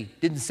love that he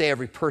didn't say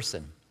every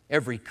person,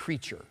 every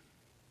creature.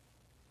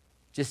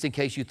 Just in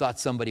case you thought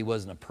somebody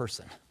wasn't a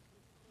person.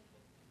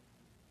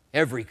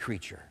 Every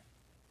creature.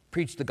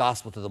 Preach the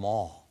gospel to them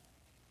all.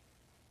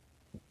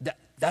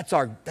 That's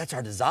our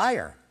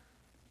desire.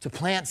 To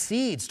plant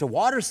seeds, to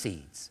water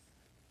seeds,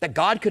 that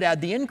God could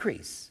add the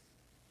increase.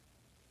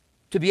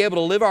 To be able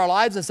to live our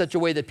lives in such a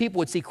way that people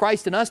would see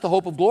Christ in us, the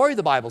hope of glory,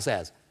 the Bible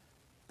says.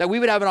 That we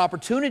would have an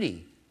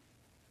opportunity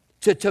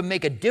to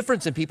make a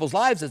difference in people's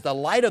lives as the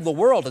light of the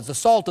world, as the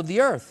salt of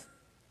the earth.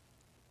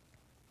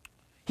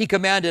 He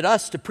commanded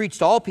us to preach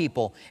to all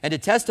people and to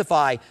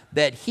testify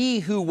that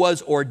he who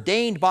was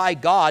ordained by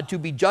God to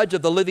be judge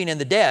of the living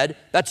and the dead,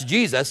 that's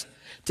Jesus,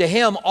 to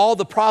him all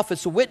the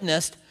prophets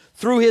witnessed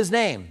through his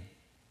name.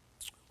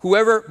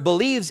 Whoever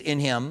believes in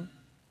him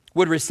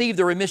would receive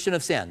the remission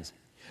of sins.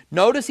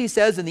 Notice he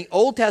says in the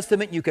Old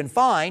Testament you can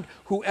find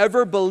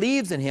whoever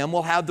believes in him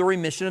will have the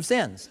remission of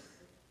sins.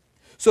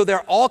 So there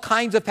are all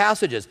kinds of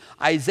passages.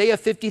 Isaiah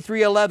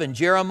 53:11,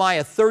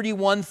 Jeremiah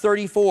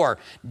 31:34,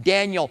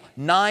 Daniel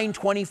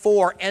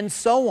 9:24, and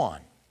so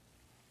on.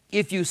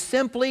 If you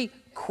simply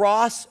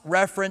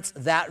cross-reference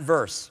that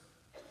verse,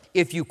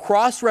 if you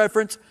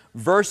cross-reference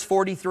verse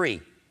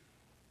 43,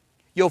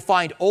 you'll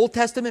find Old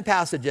Testament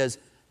passages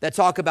that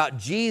talk about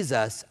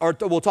Jesus, or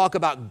will talk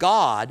about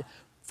God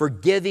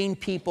forgiving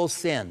people's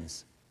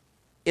sins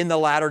in the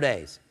latter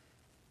days.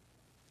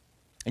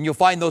 And you'll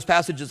find those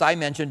passages I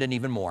mentioned and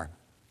even more.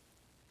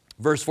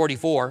 Verse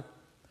 44,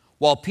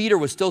 while Peter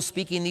was still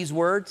speaking these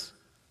words,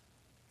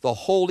 the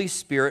Holy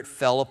Spirit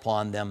fell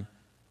upon them.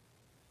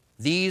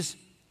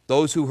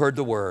 Those who heard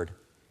the word.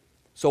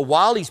 So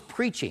while he's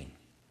preaching,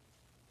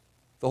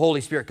 the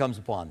Holy Spirit comes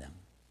upon them.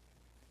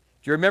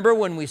 Do you remember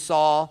when we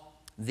saw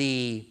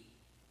the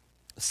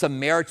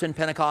Samaritan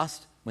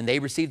Pentecost, when they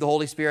received the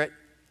Holy Spirit?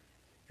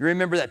 You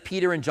remember that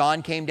Peter and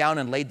John came down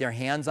and laid their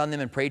hands on them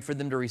and prayed for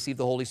them to receive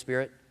the Holy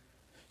Spirit?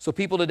 So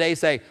people today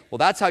say, well,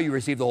 that's how you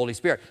receive the Holy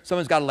Spirit.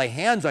 Someone's got to lay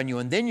hands on you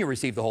and then you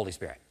receive the Holy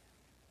Spirit.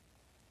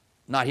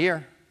 Not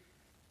here.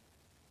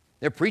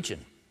 They're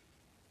preaching.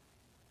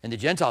 And the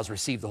Gentiles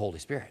receive the Holy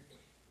Spirit.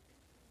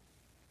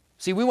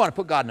 See, we want to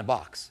put God in a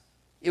box.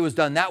 It was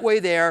done that way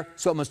there,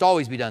 so it must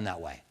always be done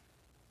that way.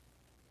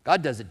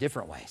 God does it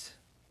different ways.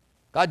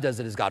 God does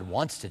it as God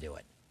wants to do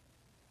it.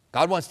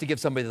 God wants to give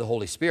somebody the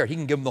Holy Spirit. He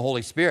can give them the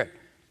Holy Spirit,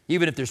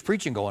 even if there's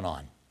preaching going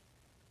on.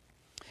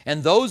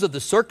 And those of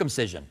the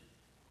circumcision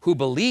who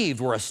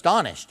believed were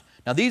astonished.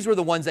 Now, these were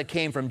the ones that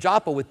came from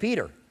Joppa with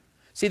Peter.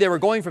 See, they were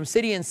going from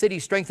city in city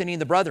strengthening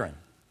the brethren.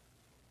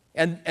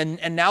 And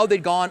now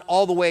they'd gone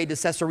all the way to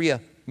Caesarea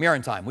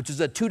Maritime, which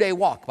is a 2-day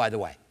walk, by the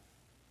way.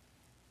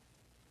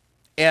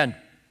 And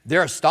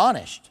they're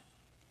astonished,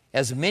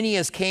 as many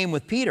as came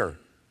with Peter,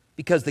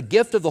 because the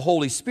gift of the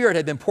Holy Spirit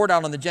had been poured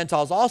out on the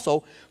Gentiles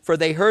also, for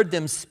they heard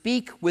them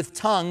speak with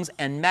tongues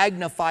and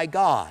magnify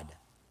God.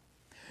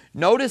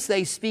 Notice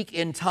they speak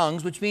in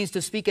tongues, which means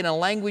to speak in a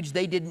language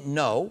they didn't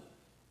know,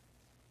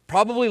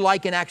 probably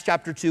like in Acts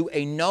chapter 2,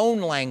 a known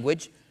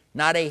language,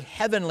 not a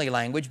heavenly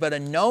language, but a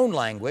known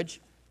language.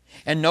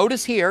 And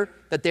notice here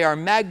that they are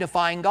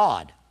magnifying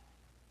God.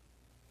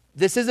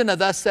 This isn't a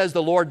thus says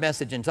the Lord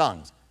message in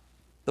tongues.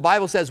 The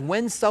Bible says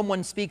when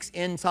someone speaks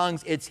in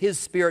tongues, it's his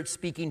spirit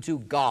speaking to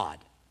God.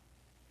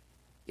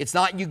 It's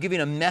not you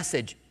giving a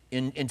message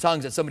in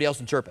tongues that somebody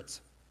else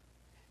interprets.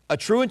 A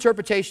true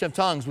interpretation of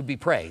tongues would be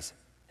praise,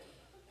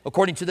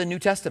 according to the New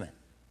Testament.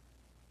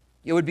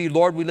 It would be,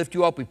 Lord, we lift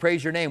you up, we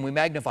praise your name, we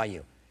magnify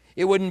you.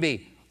 It wouldn't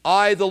be,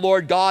 I, the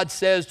Lord God,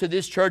 says to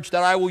this church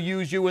that I will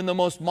use you in the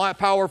most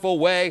powerful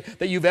way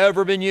that you've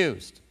ever been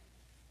used.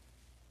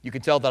 You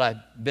can tell that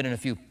I've been in a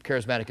few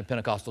charismatic and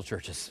Pentecostal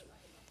churches,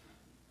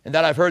 and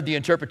that I've heard the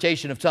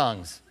interpretation of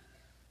tongues.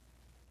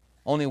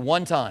 Only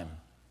one time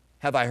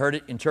have I heard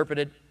it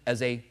interpreted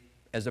as a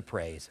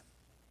praise.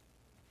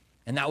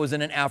 And that was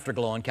in an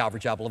afterglow in Calvary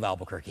Chapel of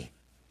Albuquerque,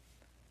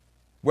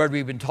 where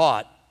we've been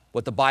taught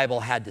what the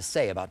Bible had to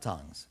say about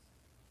tongues.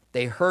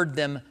 They heard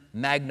them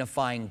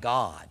magnifying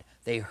God.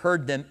 They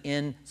heard them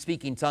in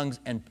speaking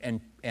tongues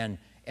and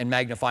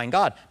magnifying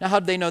God. Now, how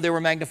did they know they were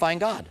magnifying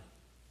God?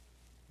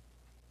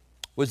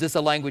 Was this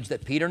a language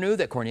that Peter knew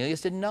that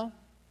Cornelius didn't know?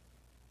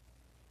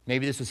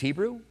 Maybe this was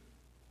Hebrew?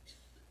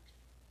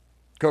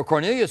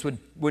 Cornelius would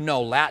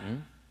know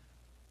Latin.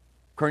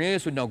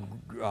 Cornelius would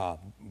know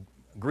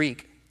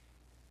Greek.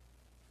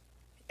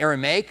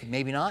 Aramaic,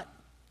 maybe not.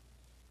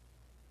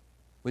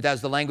 That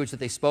was the language that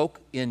they spoke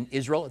in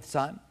Israel at the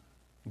time.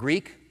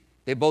 Greek,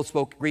 they both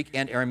spoke Greek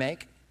and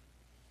Aramaic.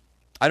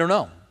 I don't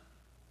know.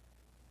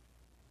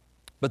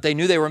 But they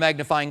knew they were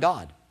magnifying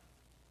God.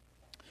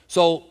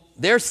 So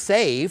they're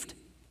saved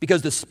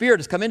because the Spirit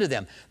has come into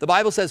them. The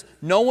Bible says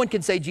no one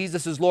can say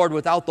Jesus is Lord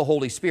without the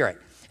Holy Spirit.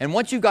 And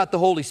once you've got the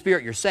Holy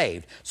Spirit, you're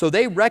saved. So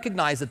they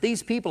recognize that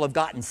these people have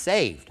gotten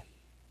saved.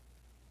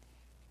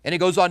 And it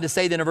goes on to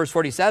say then in verse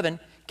 47,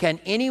 can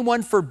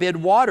anyone forbid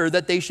water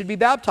that they should be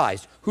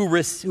baptized who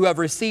have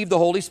received the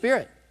Holy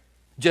Spirit,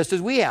 just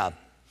as we have?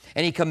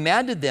 And he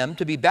commanded them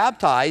to be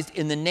baptized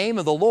in the name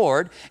of the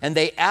Lord, and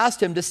they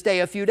asked him to stay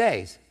a few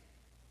days.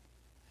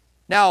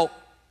 Now,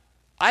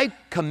 I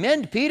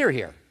commend Peter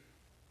here.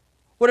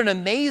 What an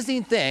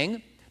amazing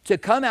thing to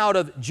come out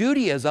of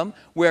Judaism,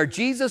 where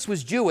Jesus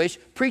was Jewish,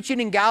 preaching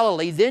in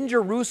Galilee, then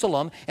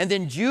Jerusalem, and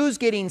then Jews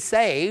getting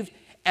saved,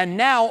 and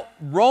now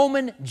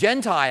Roman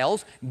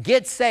Gentiles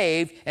get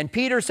saved, and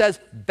Peter says,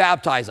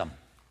 baptize them.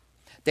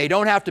 They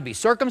don't have to be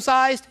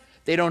circumcised.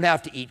 They don't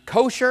have to eat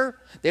kosher.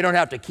 They don't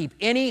have to keep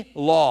any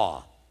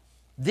law.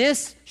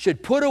 This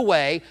should put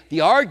away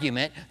the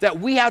argument that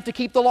we have to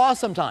keep the law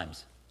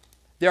sometimes.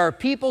 There are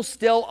people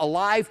still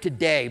alive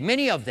today,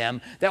 many of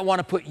them, that want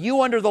to put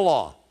you under the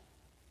law,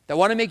 that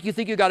want to make you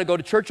think you've got to go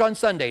to church on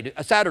Saturday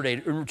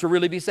to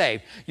really be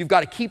saved. You've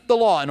got to keep the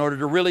law in order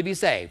to really be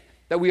saved,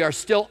 that we are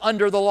still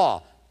under the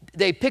law.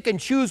 They pick and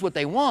choose what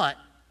they want.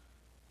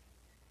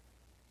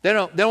 They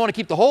don't want to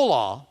keep the whole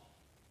law,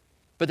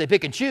 but they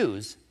pick and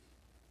choose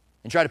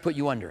and try to put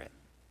you under it.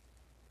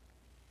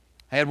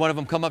 I had one of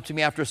them come up to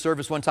me after a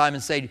service one time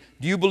and say,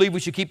 do you believe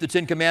we should keep the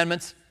 10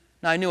 Commandments?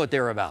 Now, I knew what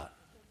they were about.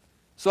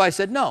 So I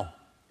said, no,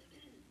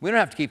 we don't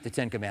have to keep the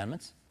 10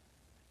 Commandments,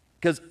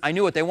 because I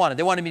knew what they wanted.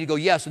 They wanted me to go,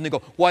 yes, and they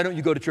go, why don't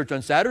you go to church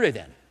on Saturday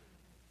then?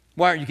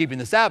 Why aren't you keeping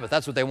the Sabbath?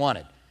 That's what they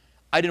wanted.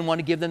 I didn't want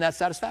to give them that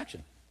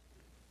satisfaction.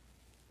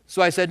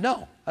 So I said,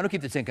 no, I don't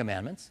keep the 10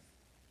 Commandments.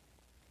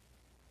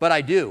 But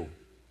I do,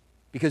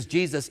 because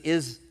Jesus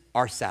is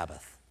our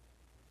Sabbath.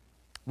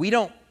 We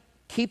don't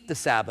keep the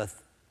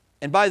Sabbath.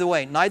 And by the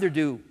way, neither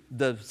do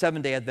the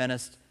Seventh-day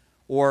Adventists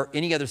or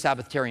any other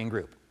Sabbatarian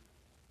group,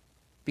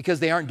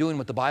 because they aren't doing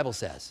what the Bible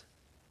says.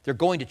 They're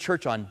going to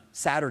church on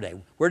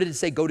Saturday. Where did it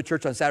say go to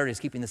church on Saturday is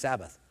keeping the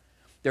Sabbath?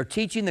 They're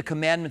teaching the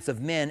commandments of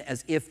men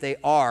as if they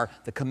are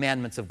the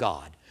commandments of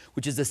God,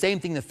 which is the same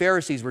thing the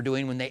Pharisees were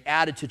doing when they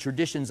added to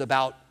traditions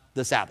about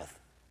the Sabbath.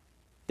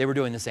 They were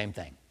doing the same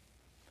thing.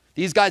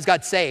 These guys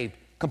got saved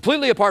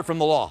completely apart from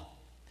the law.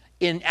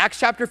 In Acts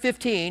chapter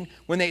 15,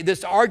 when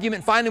this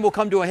argument finally will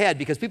come to a head,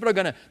 because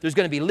there's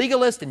going to be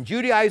legalists and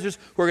Judaizers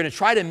who are going to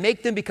try to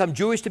make them become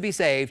Jewish to be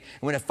saved.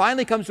 And when it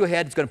finally comes to a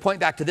head, it's going to point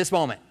back to this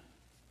moment,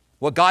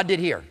 what God did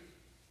here.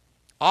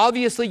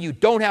 Obviously, you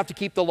don't have to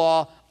keep the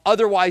law.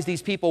 Otherwise,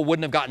 these people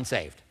wouldn't have gotten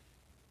saved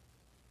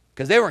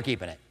because they weren't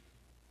keeping it.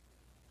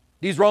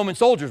 These Roman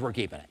soldiers were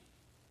keeping it,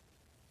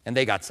 and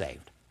they got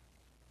saved.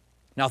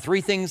 Now, 3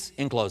 things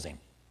in closing.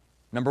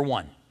 Number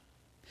 1,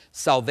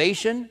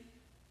 salvation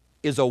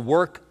is a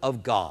work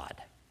of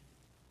God.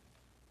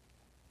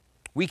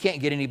 We can't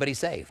get anybody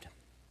saved.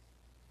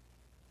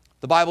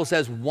 The Bible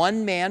says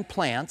one man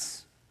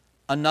plants,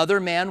 another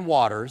man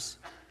waters,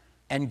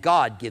 and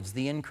God gives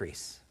the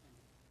increase.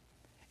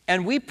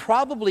 And we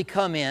probably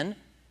come in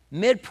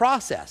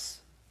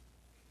mid-process.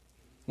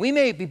 We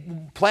may be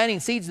planting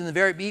seeds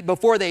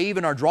before they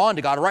even are drawn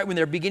to God, or right when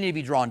they're beginning to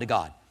be drawn to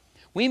God.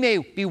 We may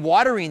be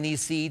watering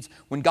these seeds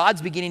when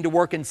God's beginning to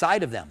work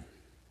inside of them.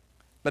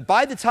 But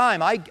by the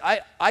time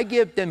I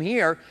give them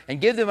here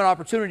and give them an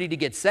opportunity to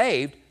get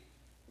saved,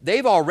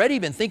 they've already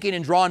been thinking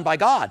and drawn by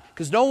God,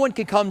 because no one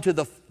can come to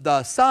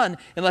the Son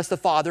unless the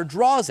Father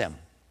draws him.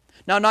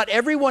 Now, not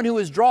everyone who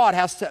is drawn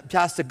has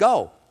to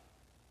go.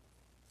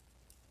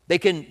 They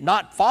can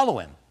not follow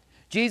him.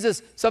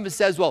 Jesus, somebody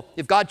says, well,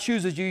 if God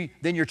chooses you,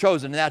 then you're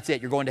chosen, and that's it,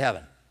 you're going to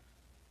heaven.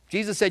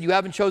 Jesus said, you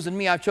haven't chosen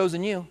me, I've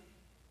chosen you.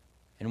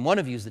 And one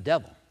of you is the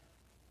devil.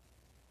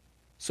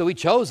 So he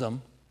chose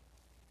him,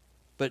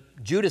 but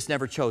Judas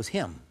never chose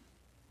him.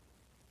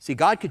 See,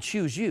 God could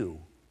choose you,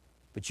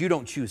 but you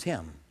don't choose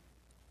him.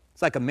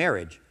 It's like a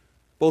marriage.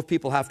 Both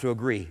people have to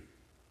agree.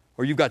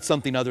 Or you've got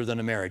something other than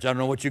a marriage. I don't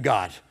know what you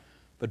got,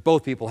 but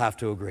both people have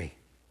to agree.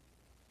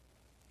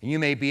 And you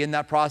may be in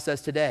that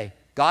process today.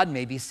 God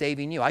may be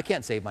saving you. I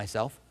can't save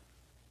myself.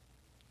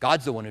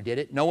 God's the one who did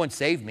it. No one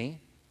saved me.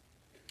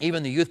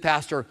 Even the youth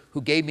pastor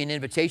who gave me an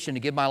invitation to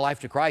give my life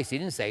to Christ, he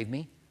didn't save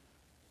me.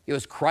 It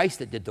was Christ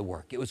that did the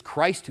work. It was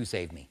Christ who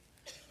saved me.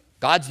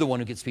 God's the one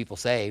who gets people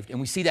saved, and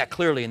we see that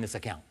clearly in this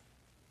account.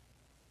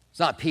 It's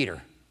not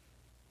Peter.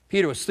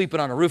 Peter was sleeping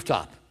on a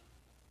rooftop.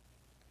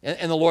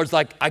 And the Lord's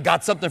like, I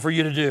got something for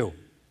you to do.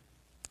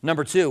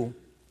 Number 2,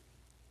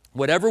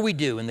 whatever we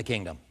do in the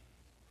kingdom,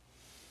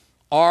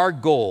 our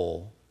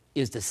goal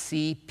is to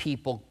see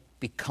people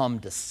become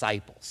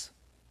disciples.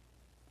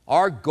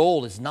 Our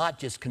goal is not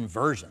just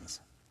conversions.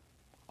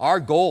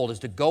 Our goal is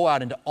to go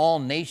out into all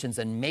nations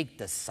and make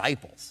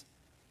disciples.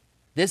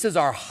 This is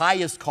our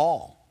highest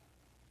call.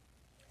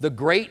 The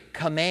Great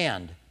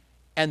Command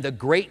and the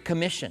Great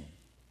Commission.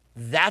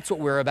 That's what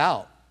we're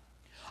about.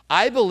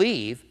 I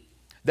believe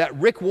that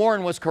Rick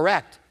Warren was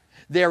correct.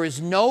 There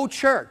is no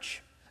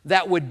church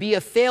that would be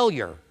a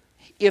failure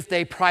if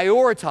they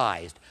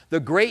prioritized the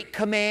Great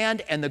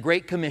Command and the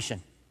Great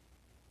Commission.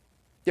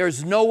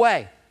 There's no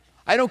way.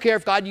 I don't care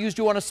if God used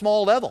you on a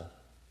small level.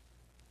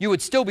 You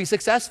would still be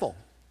successful.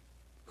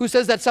 Who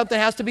says that something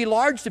has to be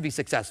large to be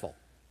successful?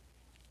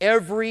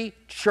 Every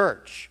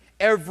church,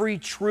 every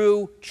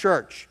true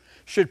church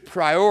should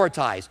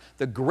prioritize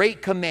the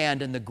Great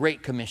Command and the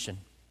Great Commission.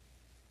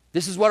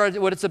 This is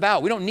what it's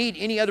about. We don't need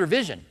any other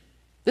vision.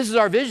 This is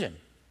our vision.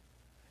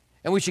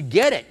 And we should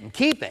get it and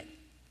keep it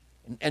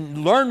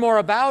and learn more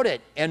about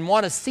it and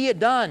want to see it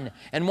done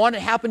and want it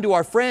to happen to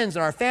our friends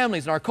and our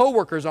families and our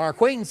coworkers and our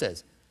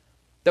acquaintances,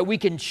 that we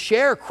can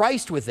share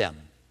Christ with them,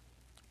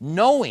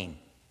 knowing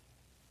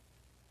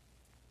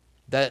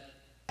that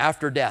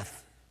after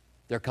death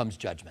there comes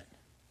judgment.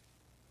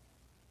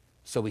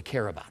 So we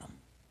care about them.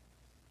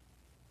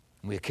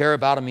 We care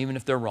about them even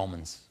if they're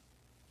Romans.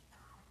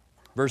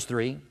 Verse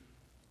 3,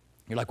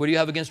 you're like, what do you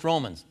have against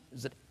Romans?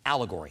 Is it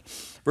allegory?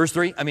 Verse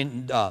 3,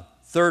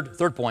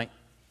 third point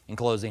in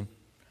closing.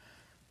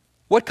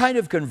 What kind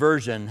of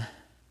conversion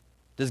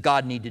does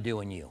God need to do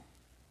in you?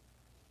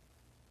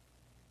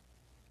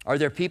 Are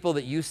there people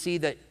that you see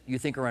that you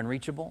think are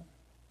unreachable?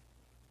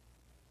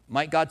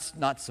 Might God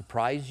not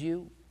surprise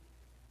you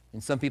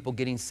in some people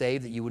getting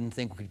saved that you wouldn't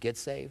think could get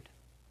saved?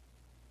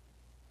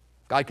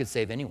 God could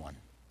save anyone.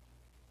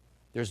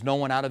 There's no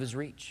one out of his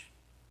reach.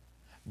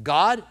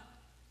 God,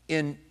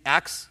 in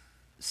Acts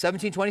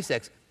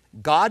 17:26,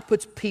 God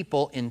puts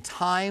people in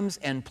times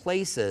and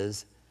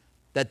places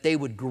that they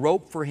would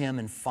grope for him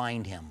and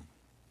find him.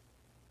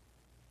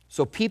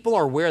 So people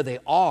are where they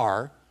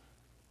are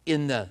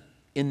in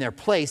their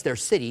place, their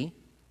city,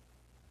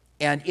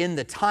 and in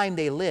the time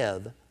they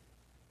live,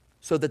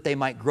 so that they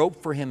might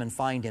grope for him and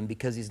find him,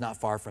 because he's not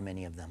far from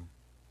any of them.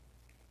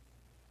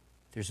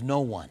 There's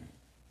no one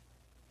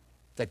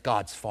that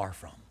God's far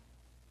from.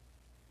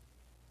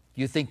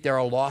 You think they're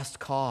a lost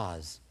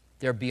cause.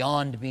 They're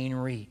beyond being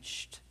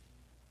reached.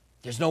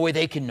 There's no way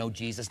they can know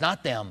Jesus,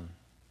 not them.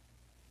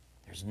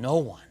 There's no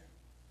one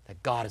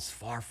that God is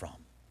far from.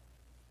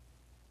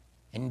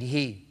 And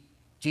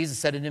Jesus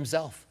said it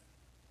himself,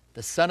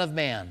 the Son of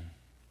Man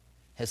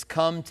has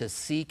come to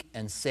seek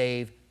and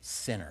save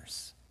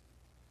sinners.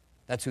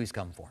 That's who he's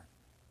come for.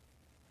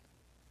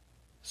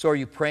 So are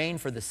you praying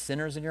for the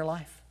sinners in your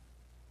life?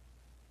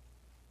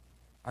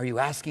 Are you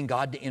asking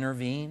God to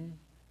intervene?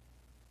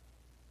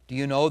 Do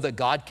you know that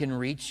God can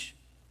reach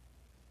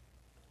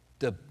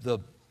the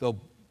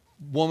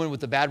woman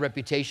with the bad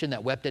reputation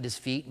that wept at his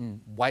feet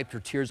and wiped her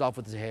tears off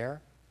with his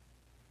hair?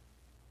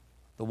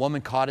 The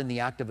woman caught in the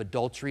act of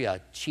adultery, a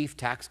chief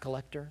tax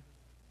collector?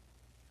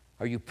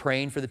 Are you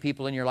praying for the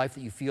people in your life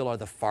that you feel are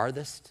the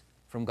farthest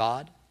from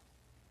God?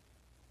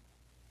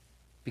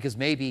 Because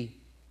maybe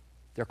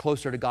they're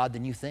closer to God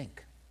than you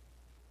think.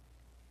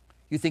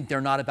 You think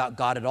they're not about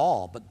God at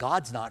all, but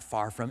God's not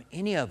far from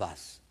any of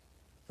us,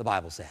 the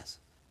Bible says.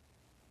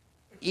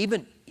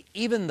 Even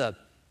the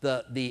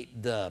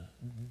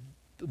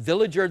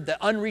villager, the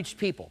unreached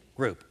people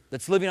group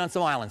that's living on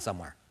some island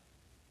somewhere,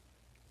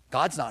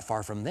 God's not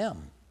far from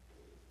them.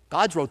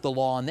 God's wrote the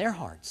law on their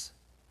hearts.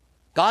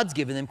 God's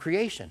given them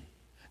creation.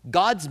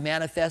 God's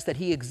manifest that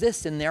he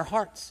exists in their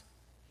hearts,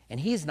 and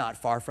he's not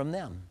far from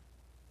them.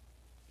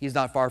 He's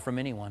not far from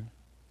anyone.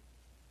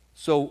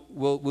 So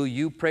will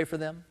you pray for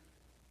them?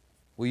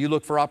 Will you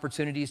look for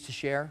opportunities to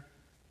share?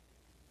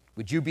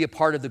 Would you be a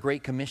part of the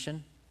Great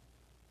Commission?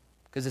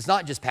 Because it's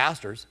not just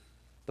pastors.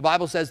 The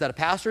Bible says that a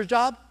pastor's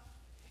job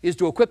is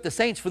to equip the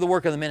saints for the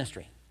work of the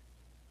ministry.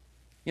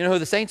 You know who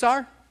the saints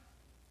are?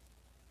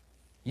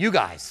 You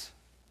guys.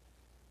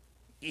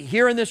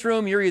 Here in this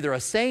room, you're either a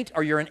saint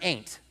or you're an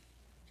ain't.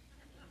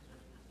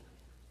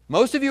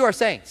 Most of you are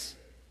saints.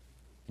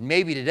 And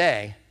maybe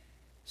today,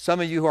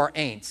 some of you who are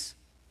ain'ts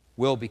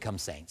will become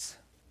saints.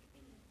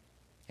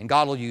 And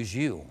God will use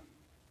you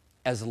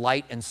as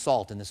light and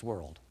salt in this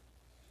world.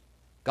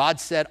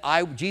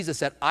 Jesus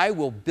said, I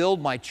will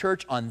build my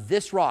church on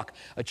this rock.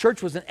 A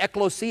church was an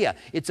ecclesia.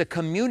 It's a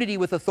community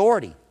with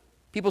authority.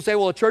 People say,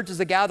 well, a church is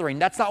a gathering.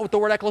 That's not what the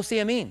word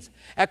ecclesia means.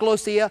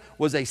 Ecclesia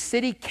was a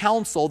city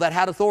council that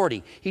had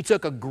authority.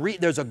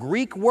 There's a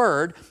Greek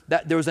word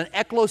that there was an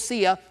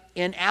ecclesia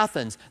in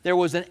Athens. There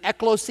was an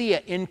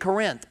ecclesia in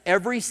Corinth.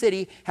 Every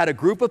city had a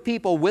group of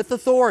people with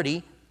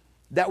authority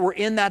that were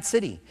in that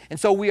city. And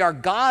so we are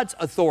God's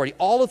authority.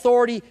 All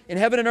authority in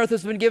heaven and earth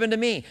has been given to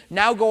me.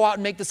 Now go out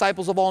and make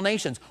disciples of all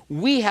nations.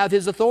 We have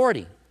his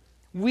authority.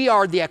 We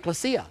are the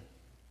ecclesia.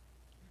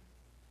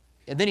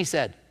 And then he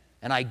said,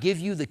 and I give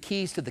you the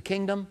keys to the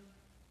kingdom,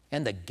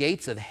 and the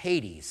gates of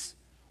Hades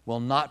will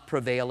not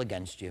prevail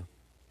against you.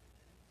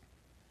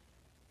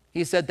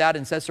 He said that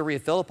in Caesarea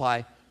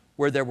Philippi,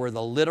 where there were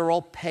the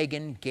literal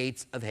pagan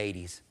gates of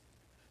Hades.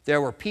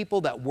 There were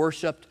people that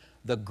worshiped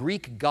the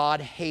Greek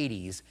god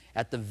Hades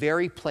at the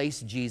very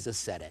place Jesus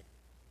said it.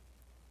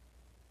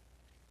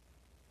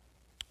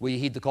 Will you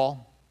heed the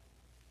call?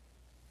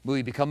 Will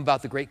you become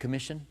about the Great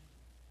Commission?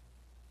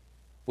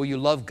 Will you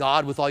love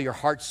God with all your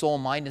heart, soul,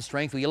 mind, and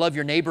strength? Will you love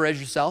your neighbor as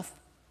yourself?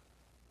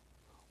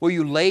 Will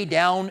you lay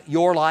down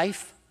your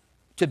life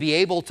to be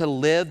able to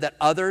live that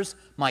others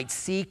might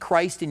see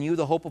Christ in you,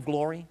 the hope of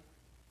glory?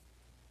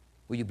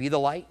 Will you be the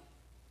light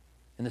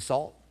and the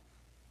salt?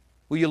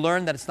 Will you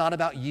learn that it's not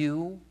about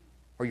you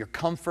or your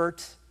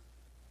comfort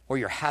or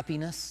your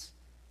happiness?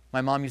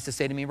 My mom used to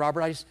say to me,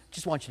 Robert, I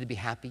just want you to be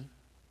happy.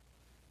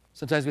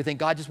 Sometimes we think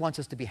God just wants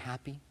us to be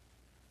happy.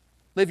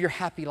 Live your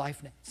happy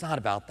life. It's not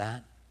about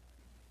that.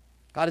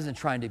 God isn't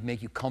trying to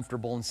make you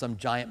comfortable in some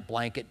giant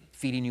blanket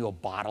feeding you a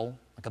bottle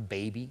like a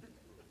baby.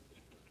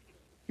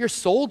 You're a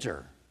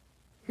soldier.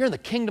 You're in the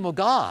kingdom of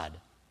God.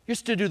 You're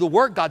supposed to do the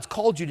work God's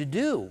called you to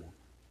do.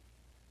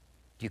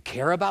 Do you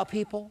care about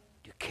people?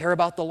 Do you care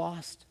about the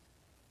lost?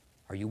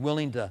 Are you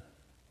willing to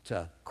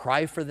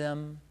cry for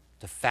them,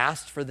 to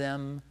fast for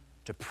them,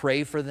 to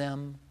pray for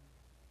them,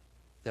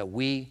 that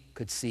we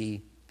could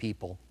see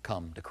people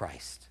come to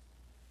Christ?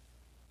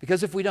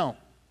 Because if we don't,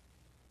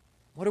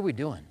 what are we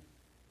doing?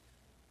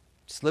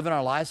 Just living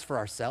our lives for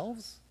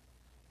ourselves?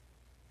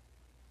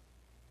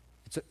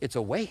 It's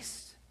a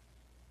waste.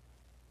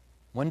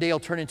 One day will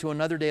turn into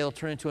another day, it'll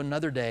turn into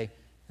another day,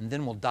 and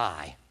then we'll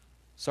die.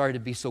 Sorry to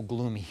be so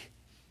gloomy,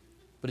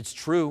 but it's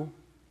true.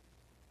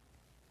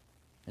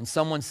 And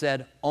someone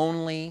said,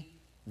 only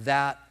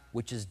that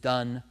which is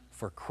done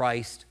for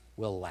Christ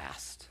will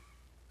last.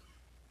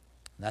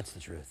 And that's the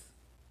truth.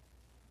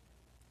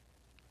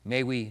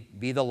 May we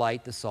be the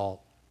light, the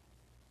salt.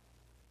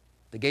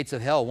 The gates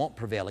of hell won't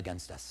prevail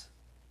against us,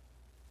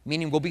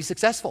 meaning we'll be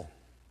successful.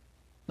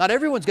 Not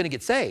everyone's going to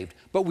get saved,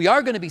 but we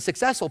are going to be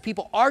successful.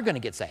 People are going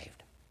to get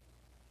saved.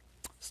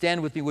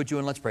 Stand with me, would you,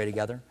 and let's pray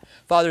together.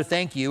 Father,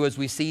 thank you as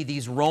we see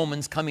these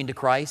Romans coming to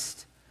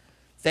Christ.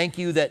 Thank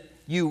you that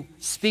you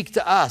speak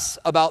to us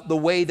about the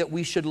way that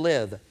we should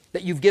live,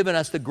 that you've given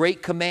us the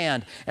great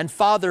command. And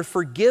Father,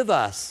 forgive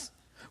us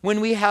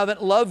when we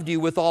haven't loved you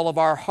with all of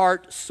our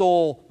heart,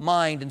 soul,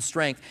 mind, and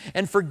strength.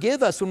 And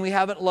forgive us when we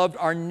haven't loved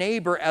our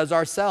neighbor as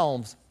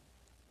ourselves,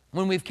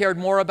 when we've cared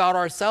more about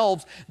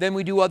ourselves than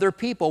we do other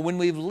people, when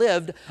we've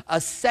lived a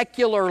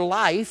secular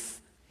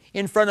life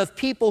in front of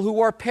people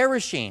who are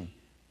perishing.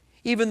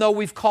 even though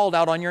we've called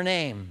out on your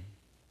name.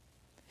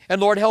 And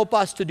Lord, help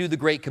us to do the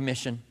Great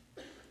Commission.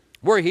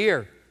 We're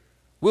here.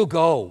 We'll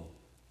go.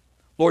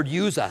 Lord,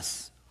 use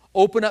us.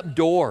 Open up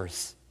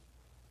doors.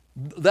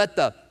 Let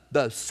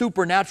the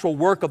supernatural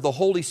work of the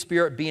Holy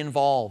Spirit be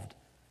involved.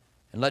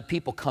 And let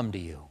people come to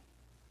you.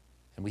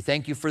 And we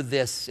thank you for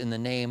this. In the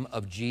name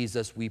of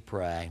Jesus we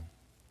pray.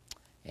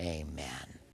 Amen.